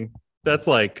anything, that's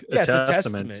like Yeah, a it's a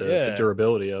testament testament, to yeah. the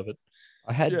durability of it.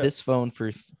 I had Yeah. this phone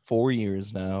for 4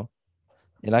 years now,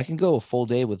 and I can go a full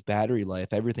day with battery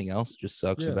life. Everything else just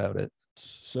sucks Yeah. about it.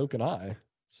 So can I.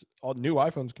 All new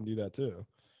iPhones can do that too.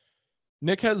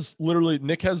 Nick has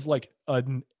like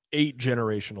an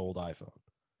 8-generation old iPhone.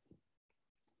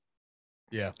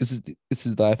 Yeah. This is the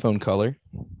iPhone color.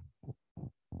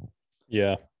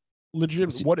 Yeah,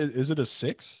 Legit. What is it? A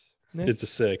 6? Nick? it's a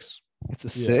 6. It's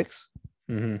a Yeah. 6.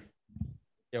 Mm-hmm.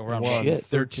 Yeah, we're And on we're on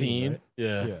 13. right?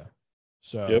 Yeah. Yeah.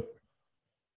 So Yep.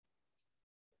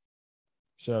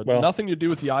 So Well- nothing to do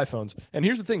with the iPhones. And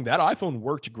here's the thing: that iPhone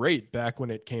worked great back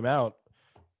when it came out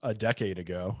a decade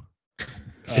ago.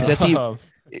 Is that the- Um,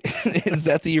 Is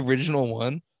that the original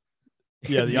one?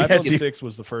 yeah, the Yes, iPhone you- 6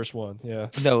 was the first one. Yeah,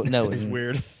 No, it was Mhm.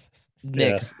 weird.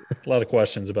 Nick's. A lot of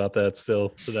questions about that still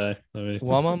today. I mean,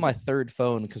 Well, I'm on my third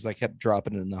phone because I kept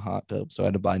dropping it in the hot tub, so I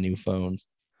had to buy new phones.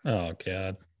 oh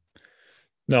god.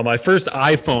 No, my first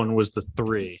iPhone was the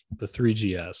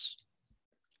 3GS.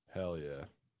 Hell yeah,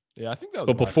 yeah. I think that was.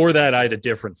 But my before first that, I iPhone. had a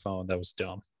different phone that was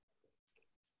dumb.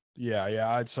 Yeah,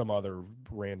 I had some other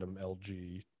random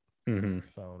LG hmm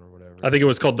phone or whatever. I think it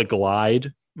was called the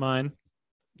Glide. Mine.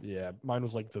 Yeah, mine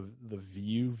was like the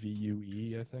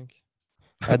VUE, I think.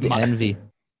 I had the My- Envy.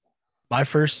 My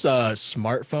first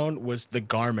smartphone was the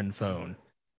Garmin phone,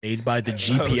 made by the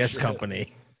GPS shit.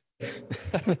 company.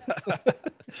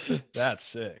 That's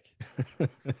sick.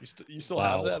 You still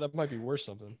Wow. have that? That might be worth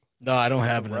something. No, I don't It's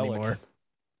a have it relic. anymore.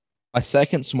 My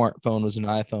second smartphone was an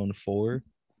iPhone 4,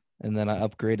 and then I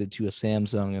upgraded to a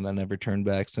Samsung, and I never turned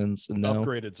back since. And now,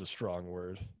 Upgraded's a strong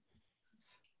word.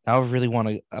 I really want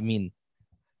to. I mean,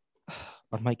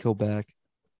 I might go back.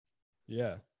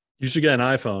 Yeah. You should get an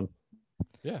iPhone.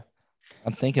 Yeah.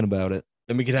 I'm thinking about it.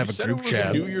 Then we could have You a said group it was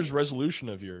chat. a New Year's resolution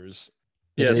of yours.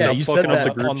 Yeah, is. stop Yeah, you said fucking up that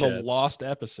the group on the chats. lost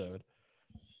episode.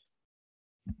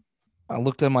 I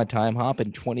looked at my time hop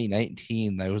in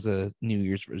 2019. That was a New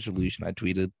Year's resolution I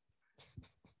tweeted.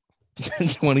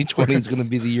 2020 is going to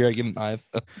be the year I get an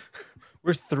iPhone.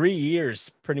 We're 3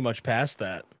 years pretty much past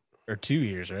that, or 2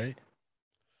 years, right?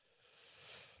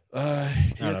 Yeah,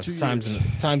 I don't know. 2 Time's years.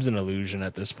 time's an illusion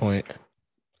at this point.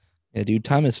 Yeah, dude,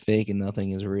 time is fake and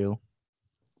nothing is real.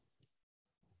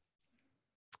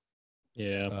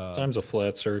 Yeah, time's a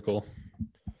flat circle.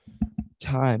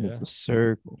 Time is Yeah. a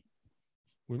circle.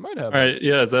 We might have All right,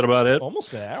 yeah, is that about it?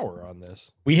 almost an hour on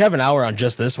this. We have an hour on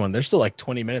just this one. There's still like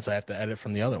 20 minutes I have to edit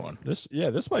from the other one. This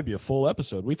might be a full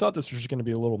episode. We thought this was going to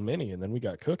be a little mini, and then we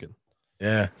got cooking.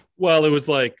 Yeah. Well, it was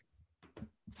like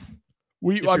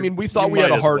We If you're- we thought you we had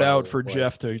might a as heart well, out for like-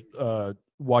 Jeff to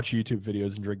watch YouTube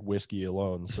videos and drink whiskey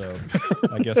alone. So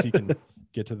I guess he can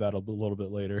get to that a little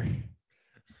bit later.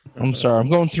 I'm sorry. I'm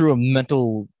going through a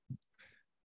mental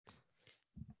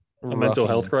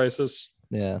health crisis.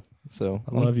 Yeah. So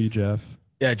I love you, Jeff.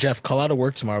 Yeah, Jeff, call out of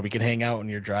work tomorrow. We can hang out in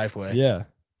your driveway. Yeah.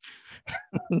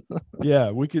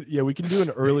 we can do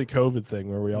an early COVID thing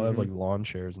where we all have like lawn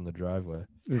chairs in the driveway.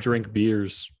 And drink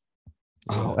beers.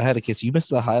 Oh, I had a kiss. You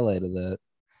missed the highlight of that.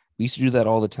 We used to do that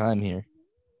all the time here.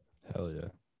 Hell yeah.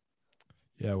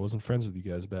 Yeah, I wasn't friends with you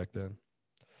guys back then.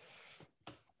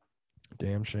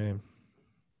 Damn shame.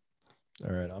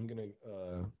 All right, I'm gonna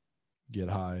get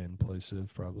high and play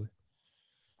Civ probably.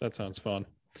 That sounds fun.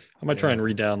 I might try and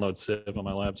re-download Civ on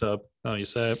my laptop. Now you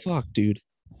say it. Fuck, dude.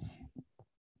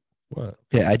 What?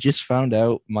 Yeah, I just found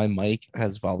out my mic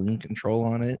has volume control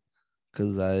on it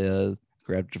because I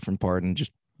grabbed a different part and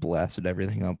just blasted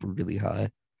everything up really high.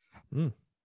 Well,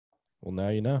 now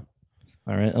you know.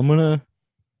 All right, I'm gonna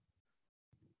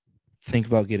think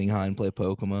about getting high and play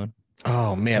Pokemon.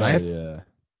 Oh man, Hell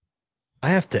I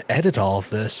have to edit all of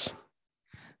this.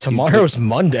 Tomorrow's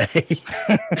Monday.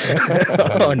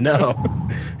 Oh no.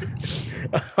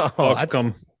 Fuck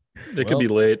 'em. It could be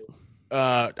late.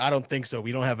 I don't think so.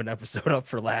 We don't have an episode up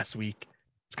for last week.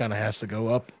 It's kind of has to go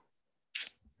up.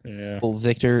 Yeah. Well,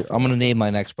 Victor, I'm gonna name my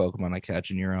next Pokemon I catch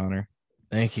in your honor.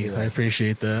 Thank you. Yeah. I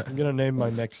appreciate that. I'm gonna name my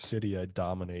next city I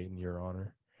dominate in your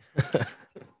honor.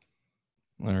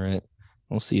 All right,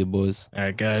 we'll see you, boys. All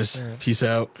right, guys. All right. Peace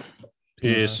out.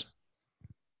 Peace.